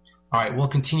 All right, we'll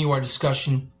continue our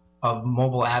discussion of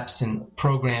mobile apps and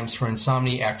programs for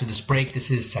insomnia after this break.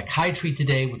 This is Psychiatry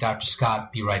Today with Dr.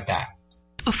 Scott. Be right back.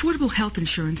 Affordable health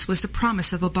insurance was the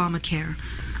promise of Obamacare,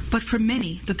 but for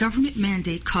many, the government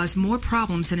mandate caused more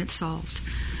problems than it solved.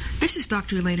 This is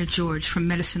Dr. Elena George from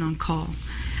Medicine on Call,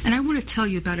 and I want to tell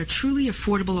you about a truly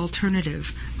affordable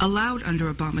alternative allowed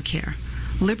under Obamacare,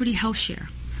 Liberty HealthShare.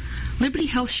 Liberty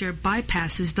HealthShare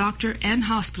bypasses doctor and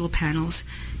hospital panels,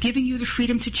 giving you the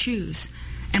freedom to choose.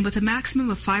 And with a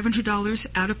maximum of $500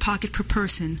 out-of-pocket per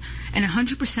person and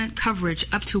 100% coverage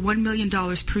up to $1 million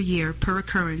per year per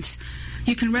occurrence,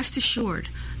 you can rest assured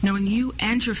knowing you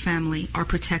and your family are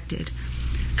protected.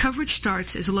 Coverage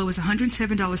starts as low as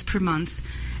 $107 per month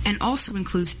and also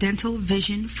includes dental,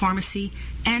 vision, pharmacy,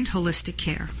 and holistic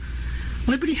care.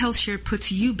 Liberty HealthShare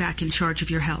puts you back in charge of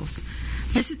your health.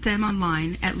 Visit them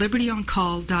online at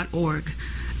libertyoncall.org.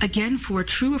 Again, for a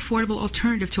true affordable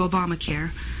alternative to Obamacare,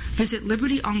 visit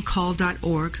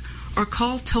libertyoncall.org or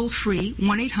call toll-free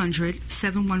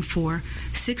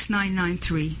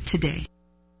 1-800-714-6993 today.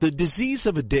 The disease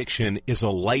of addiction is a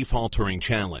life-altering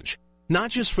challenge, not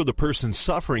just for the person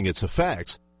suffering its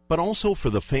effects, but also for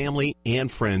the family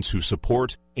and friends who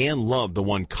support and love the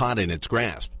one caught in its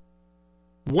grasp.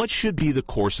 What should be the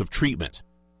course of treatment?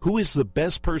 Who is the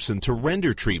best person to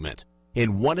render treatment?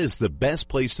 And what is the best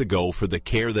place to go for the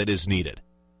care that is needed?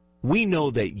 We know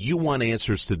that you want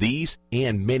answers to these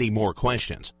and many more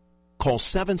questions. Call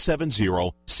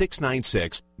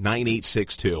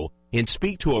 770-696-9862 and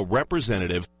speak to a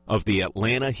representative of the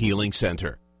Atlanta Healing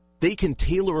Center. They can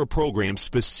tailor a program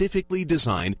specifically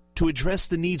designed to address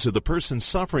the needs of the person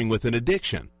suffering with an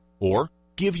addiction, or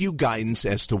give you guidance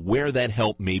as to where that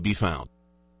help may be found.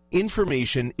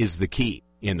 Information is the key,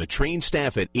 and the trained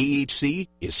staff at AHC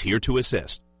is here to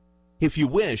assist. If you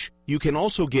wish, you can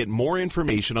also get more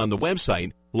information on the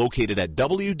website located at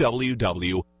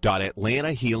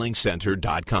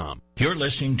www.atlantahealingcenter.com. You're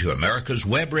listening to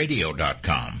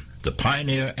AmericasWebRadio.com, the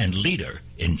pioneer and leader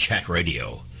in chat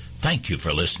radio. Thank you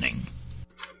for listening.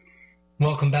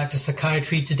 Welcome back to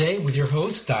Psychiatry Today with your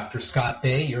host, Dr. Scott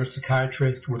Bay, your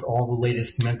psychiatrist with all the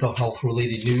latest mental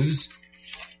health-related news.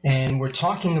 And we're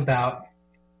talking about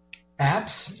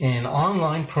apps and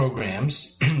online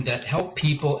programs that help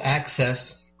people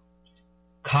access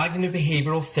cognitive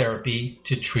behavioral therapy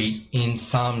to treat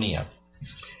insomnia.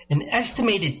 An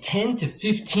estimated 10 to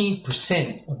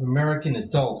 15% of American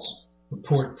adults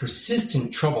report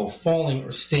persistent trouble falling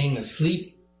or staying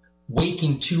asleep,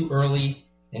 waking too early,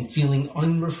 and feeling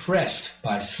unrefreshed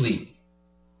by sleep.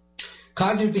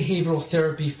 Cognitive behavioral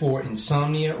therapy for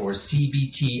insomnia, or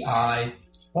CBTI,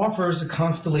 offers a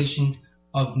constellation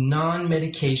of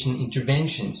non-medication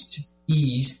interventions to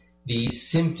ease these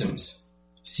symptoms.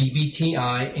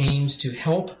 CBTI aims to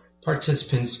help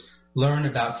participants learn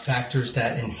about factors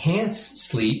that enhance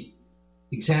sleep,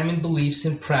 examine beliefs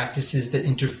and practices that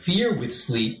interfere with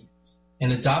sleep,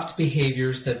 and adopt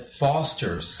behaviors that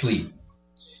foster sleep.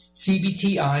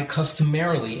 CBTI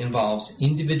customarily involves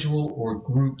individual or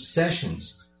group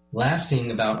sessions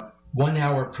lasting about 1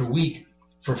 hour per week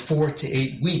for 4 to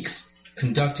 8 weeks,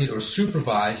 conducted or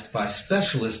supervised by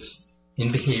specialists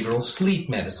in behavioral sleep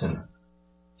medicine.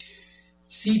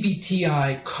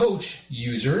 CBTI coach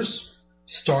users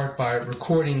start by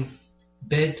recording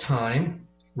bedtime,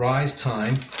 rise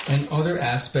time, and other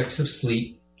aspects of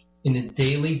sleep in a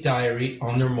daily diary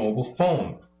on their mobile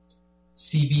phone.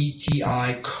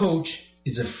 CBTI Coach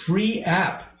is a free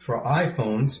app for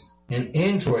iPhones and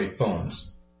Android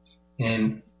phones.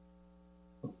 And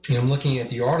I'm looking at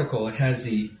the article. It has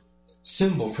the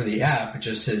symbol for the app. It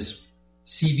just says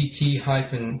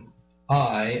CBT-I,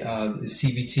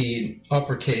 CBT in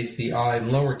uppercase, the I in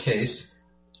lowercase,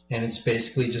 and it's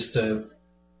basically just a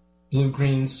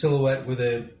blue-green silhouette with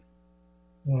a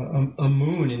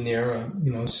moon in there, a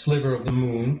sliver of the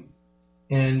moon,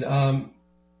 and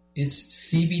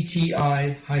it's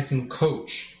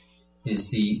CBTI-Coach is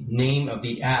the name of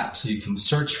the app, so you can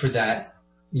search for that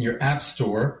in your app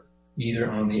store, either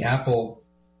on the Apple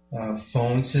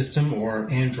phone system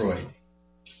or Android.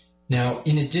 Now,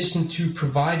 in addition to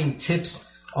providing tips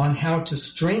on how to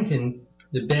strengthen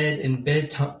the bed and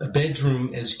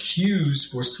bedroom as cues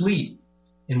for sleep,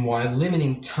 and why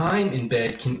limiting time in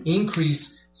bed can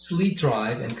increase sleep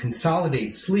drive and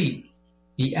consolidate sleep,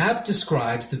 the app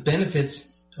describes the benefits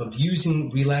of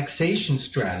using relaxation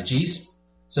strategies,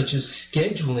 such as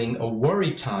scheduling a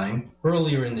worry time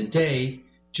earlier in the day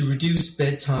to reduce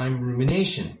bedtime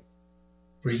rumination.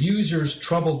 For users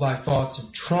troubled by thoughts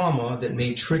of trauma that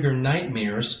may trigger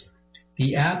nightmares,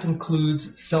 the app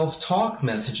includes self-talk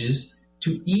messages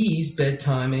to ease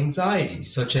bedtime anxiety,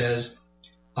 such as,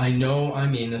 "I know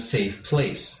I'm in a safe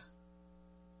place."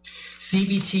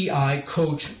 CBTI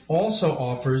Coach also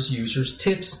offers users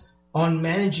tips on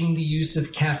managing the use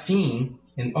of caffeine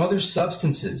and other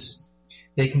substances.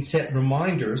 They can set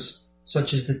reminders,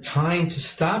 such as the time to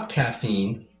stop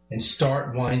caffeine and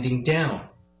start winding down.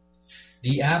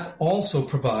 The app also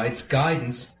provides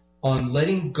guidance on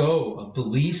letting go of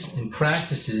beliefs and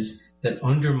practices that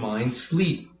undermine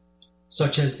sleep,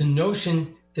 such as the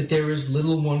notion that there is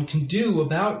little one can do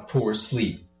about poor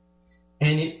sleep.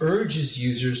 And it urges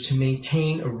users to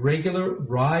maintain a regular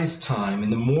rise time in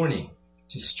the morning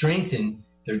to strengthen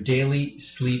their daily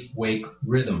sleep-wake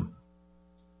rhythm.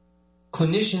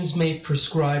 Clinicians may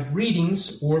prescribe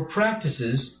readings or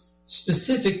practices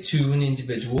specific to an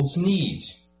individual's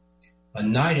needs. A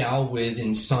night owl with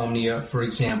insomnia, for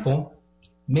example,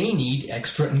 may need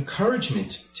extra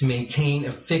encouragement to maintain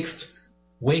a fixed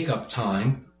wake-up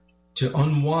time, to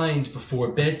unwind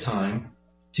before bedtime,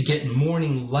 to get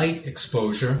morning light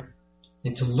exposure,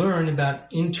 and to learn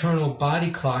about internal body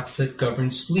clocks that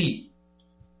govern sleep.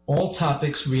 All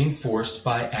topics reinforced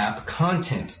by app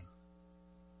content.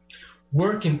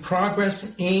 Work in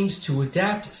Progress aims to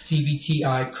adapt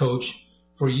CBTI Coach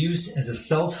for use as a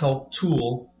self-help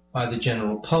tool by the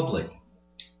general public.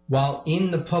 While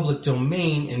in the public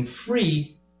domain and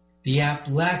free, the app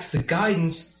lacks the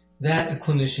guidance that a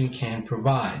clinician can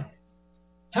provide.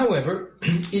 However,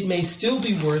 it may still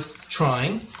be worth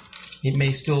trying. It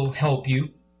may still help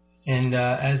you. And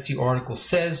as the article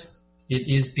says, it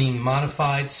is being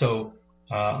modified, so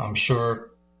I'm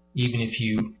sure even if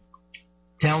you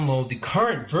download the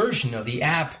current version of the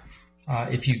app,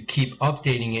 if you keep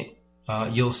updating it,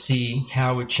 you'll see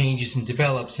how it changes and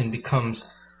develops and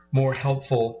becomes more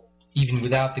helpful even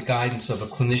without the guidance of a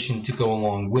clinician to go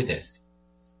along with it.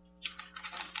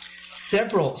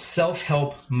 Several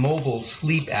self-help mobile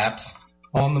sleep apps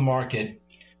on the market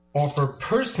offer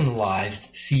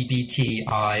personalized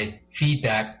CBTI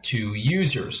feedback to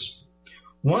users.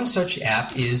 One such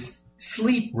app is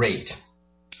Sleep Rate.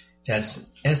 That's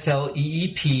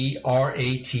SLEEPRATE.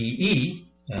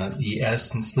 The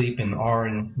S in sleep and R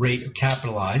in rate are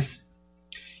capitalized.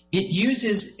 It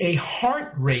uses a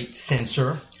heart rate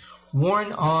sensor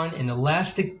worn on an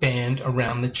elastic band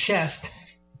around the chest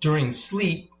during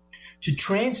sleep to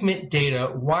transmit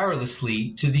data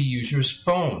wirelessly to the user's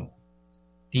phone.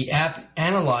 The app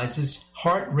analyzes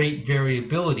heart rate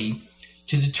variability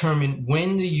to determine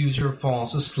when the user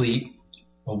falls asleep,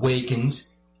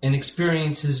 awakens, and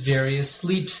experiences various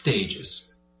sleep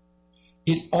stages.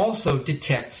 It also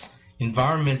detects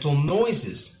environmental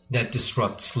noises that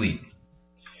disrupt sleep.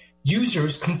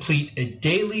 Users complete a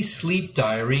daily sleep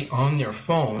diary on their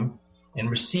phone and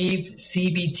receive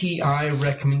CBTI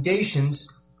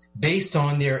recommendations based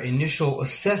on their initial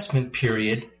assessment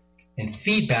period and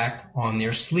feedback on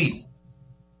their sleep.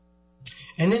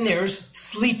 And then there's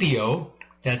Sleepio,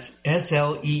 that's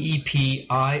SLEEPIO,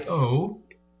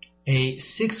 a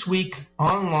 6-week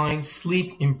online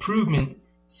sleep improvement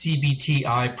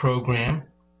CBTI program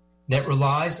that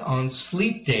relies on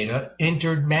sleep data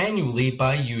entered manually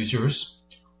by users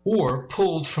or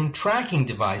pulled from tracking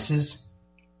devices,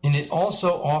 and it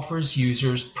also offers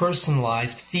users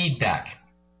personalized feedback.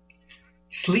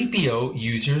 Sleepio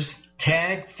users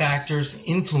tag factors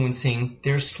influencing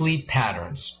their sleep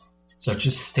patterns, such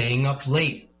as staying up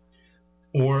late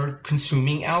or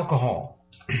consuming alcohol.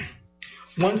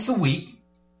 Once a week,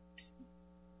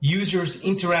 users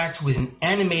interact with an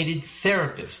animated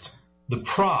therapist, the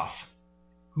prof,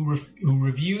 who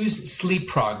reviews sleep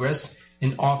progress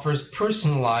and offers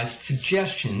personalized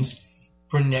suggestions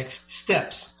for next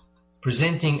steps,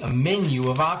 presenting a menu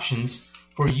of options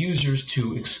for users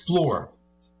to explore.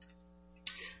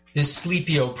 This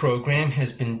Sleepio program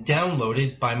has been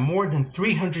downloaded by more than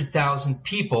 300,000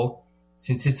 people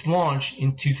since its launch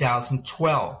in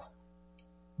 2012.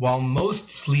 While most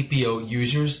Sleepio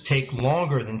users take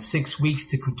longer than 6 weeks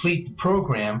to complete the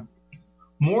program,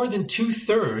 more than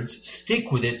 2/3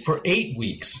 stick with it for 8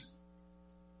 weeks.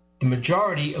 The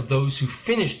majority of those who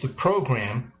finish the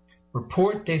program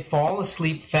report they fall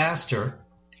asleep faster,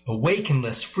 awaken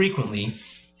less frequently,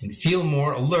 and feel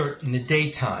more alert in the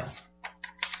daytime.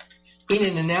 In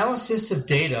an analysis of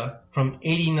data from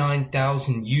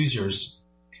 89,000 users,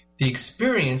 the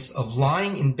experience of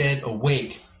lying in bed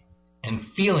awake and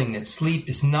feeling that sleep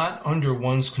is not under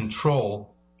one's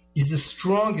control is the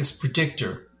strongest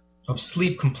predictor of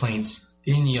sleep complaints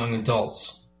in young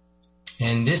adults.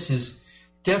 And this is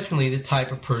definitely the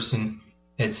type of person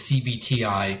that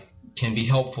CBTI can be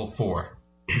helpful for.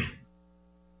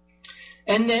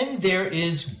 And then there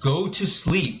is Go to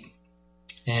Sleep.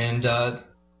 And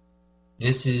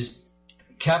this is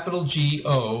capital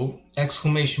G-O,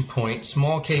 exclamation point,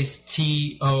 small case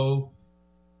T-O,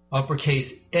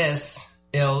 uppercase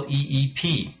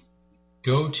S-L-E-E-P.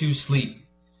 Go to Sleep.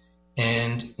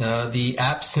 And the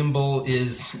app symbol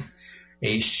is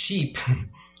a sheep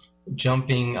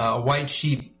jumping, a white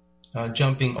sheep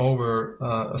jumping over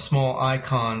a small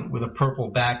icon with a purple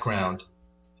background.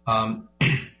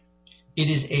 It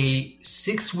is a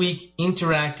 6-week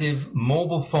interactive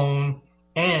mobile phone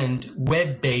and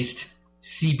web-based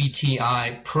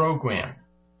CBTI program.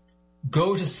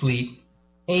 Go to Sleep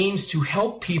aims to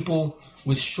help people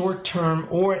with short-term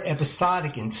or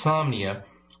episodic insomnia,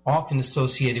 often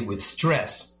associated with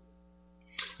stress.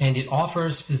 And it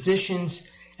offers physicians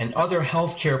and other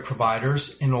healthcare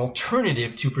providers an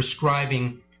alternative to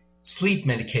prescribing sleep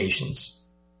medications.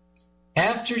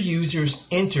 After users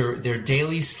enter their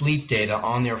daily sleep data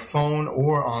on their phone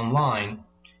or online,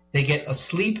 they get a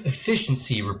sleep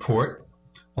efficiency report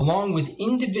along with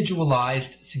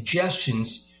individualized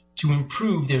suggestions to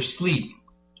improve their sleep.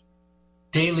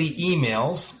 Daily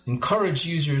emails encourage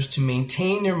users to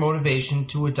maintain their motivation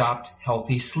to adopt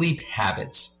healthy sleep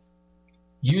habits.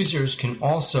 Users can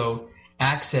also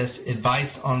access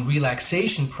advice on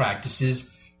relaxation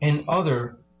practices and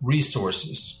other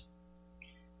resources.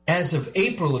 As of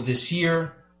April of this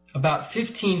year, about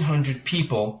 1,500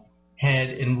 people had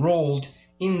enrolled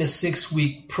in the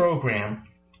 6-week program,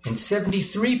 and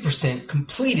 73%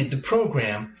 completed the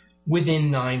program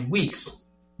within 9 weeks,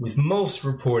 with most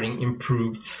reporting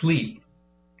improved sleep.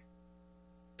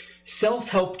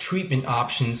 Self-help treatment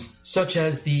options such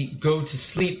as the Go to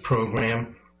Sleep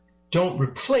program don't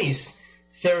replace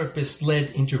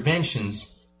therapist-led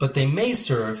interventions, but they may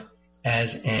serve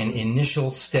as an initial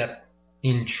step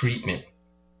in treatment.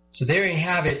 So there you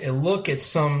have it, a look at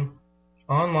some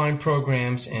online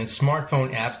programs and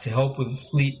smartphone apps to help with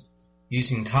sleep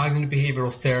using cognitive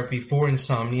behavioral therapy for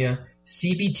insomnia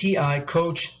CBTI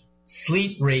Coach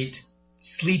Sleep Rate,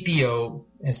 Sleepio,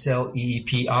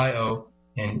 SLEEPIO,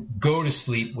 and Go to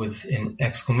Sleep with an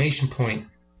exclamation point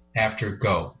after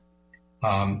go.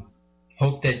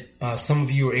 Hope that some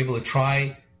of you are able to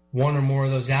try one or more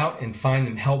of those out and find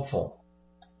them helpful.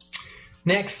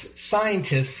 Next,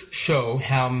 scientists show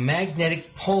how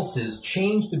magnetic pulses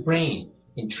change the brain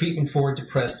in treatment for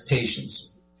depressed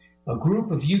patients. A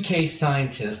group of UK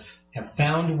scientists have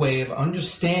found a way of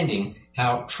understanding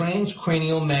how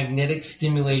transcranial magnetic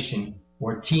stimulation,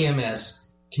 or TMS,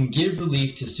 can give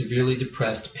relief to severely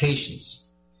depressed patients.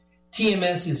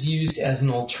 TMS is used as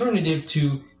an alternative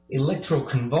to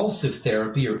electroconvulsive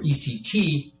therapy, or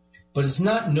ECT, but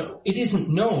it isn't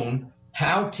known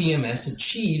how TMS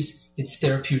achieves its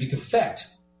therapeutic effect.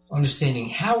 Understanding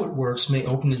how it works may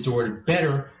open the door to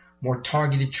better, more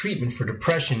targeted treatment for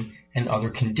depression and other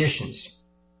conditions.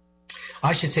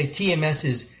 I should say TMS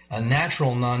is a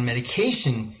natural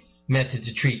non-medication method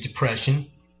to treat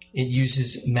depression. It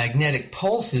uses magnetic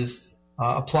pulses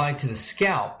applied to the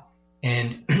scalp,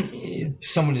 and if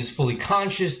someone is fully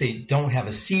conscious, they don't have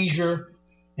a seizure,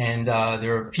 and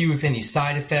there are few, if any,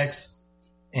 side effects,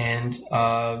 and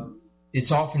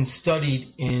it's often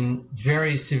studied in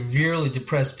very severely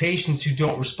depressed patients who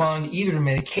don't respond either to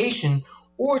medication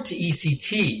or to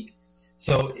ECT.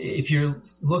 So if you're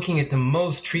looking at the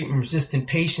most treatment-resistant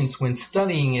patients when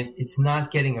studying it, it's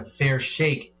not getting a fair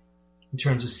shake in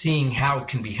terms of seeing how it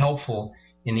can be helpful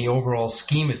in the overall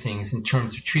scheme of things in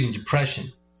terms of treating depression.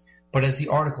 But as the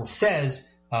article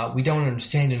says, we don't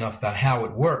understand enough about how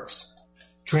it works.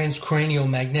 Transcranial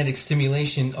magnetic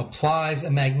stimulation applies a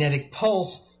magnetic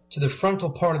pulse to the frontal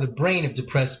part of the brain of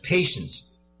depressed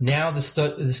patients. Now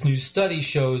this new study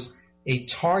shows a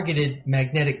targeted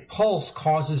magnetic pulse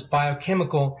causes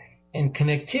biochemical and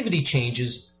connectivity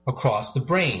changes across the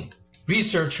brain.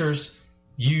 Researchers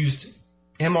used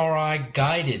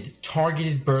MRI-guided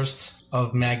targeted bursts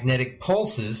of magnetic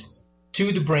pulses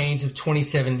to the brains of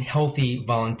 27 healthy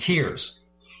volunteers.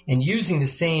 And using the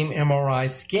same MRI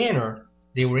scanner,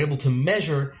 they were able to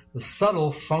measure the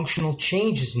subtle functional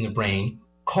changes in the brain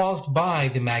caused by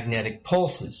the magnetic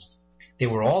pulses. They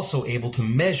were also able to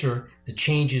measure the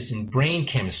changes in brain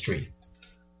chemistry.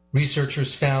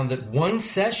 Researchers found that one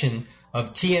session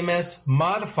of TMS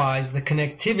modifies the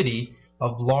connectivity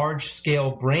of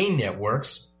large-scale brain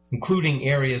networks, including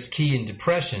areas key in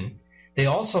depression. They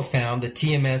also found that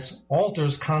TMS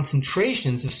alters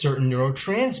concentrations of certain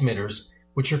neurotransmitters,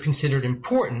 which are considered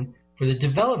important for the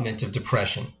development of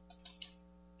depression.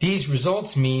 These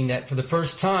results mean that for the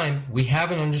first time, we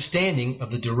have an understanding of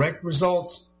the direct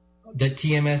results that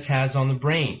TMS has on the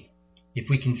brain. If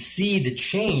we can see the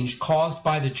change caused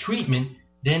by the treatment,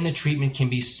 then the treatment can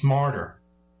be smarter.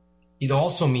 It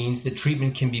also means that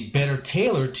treatment can be better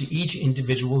tailored to each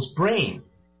individual's brain.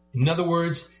 In other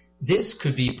words, this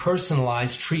could be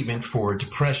personalized treatment for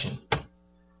depression.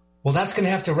 Well, that's going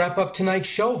to have to wrap up tonight's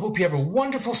show. Hope you have a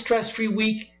wonderful stress-free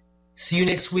week. See you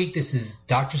next week. This is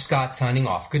Dr. Scott signing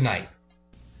off. Good night.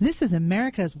 This is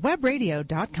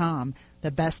AmericasWebRadio.com,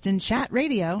 the best in chat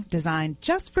radio designed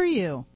just for you.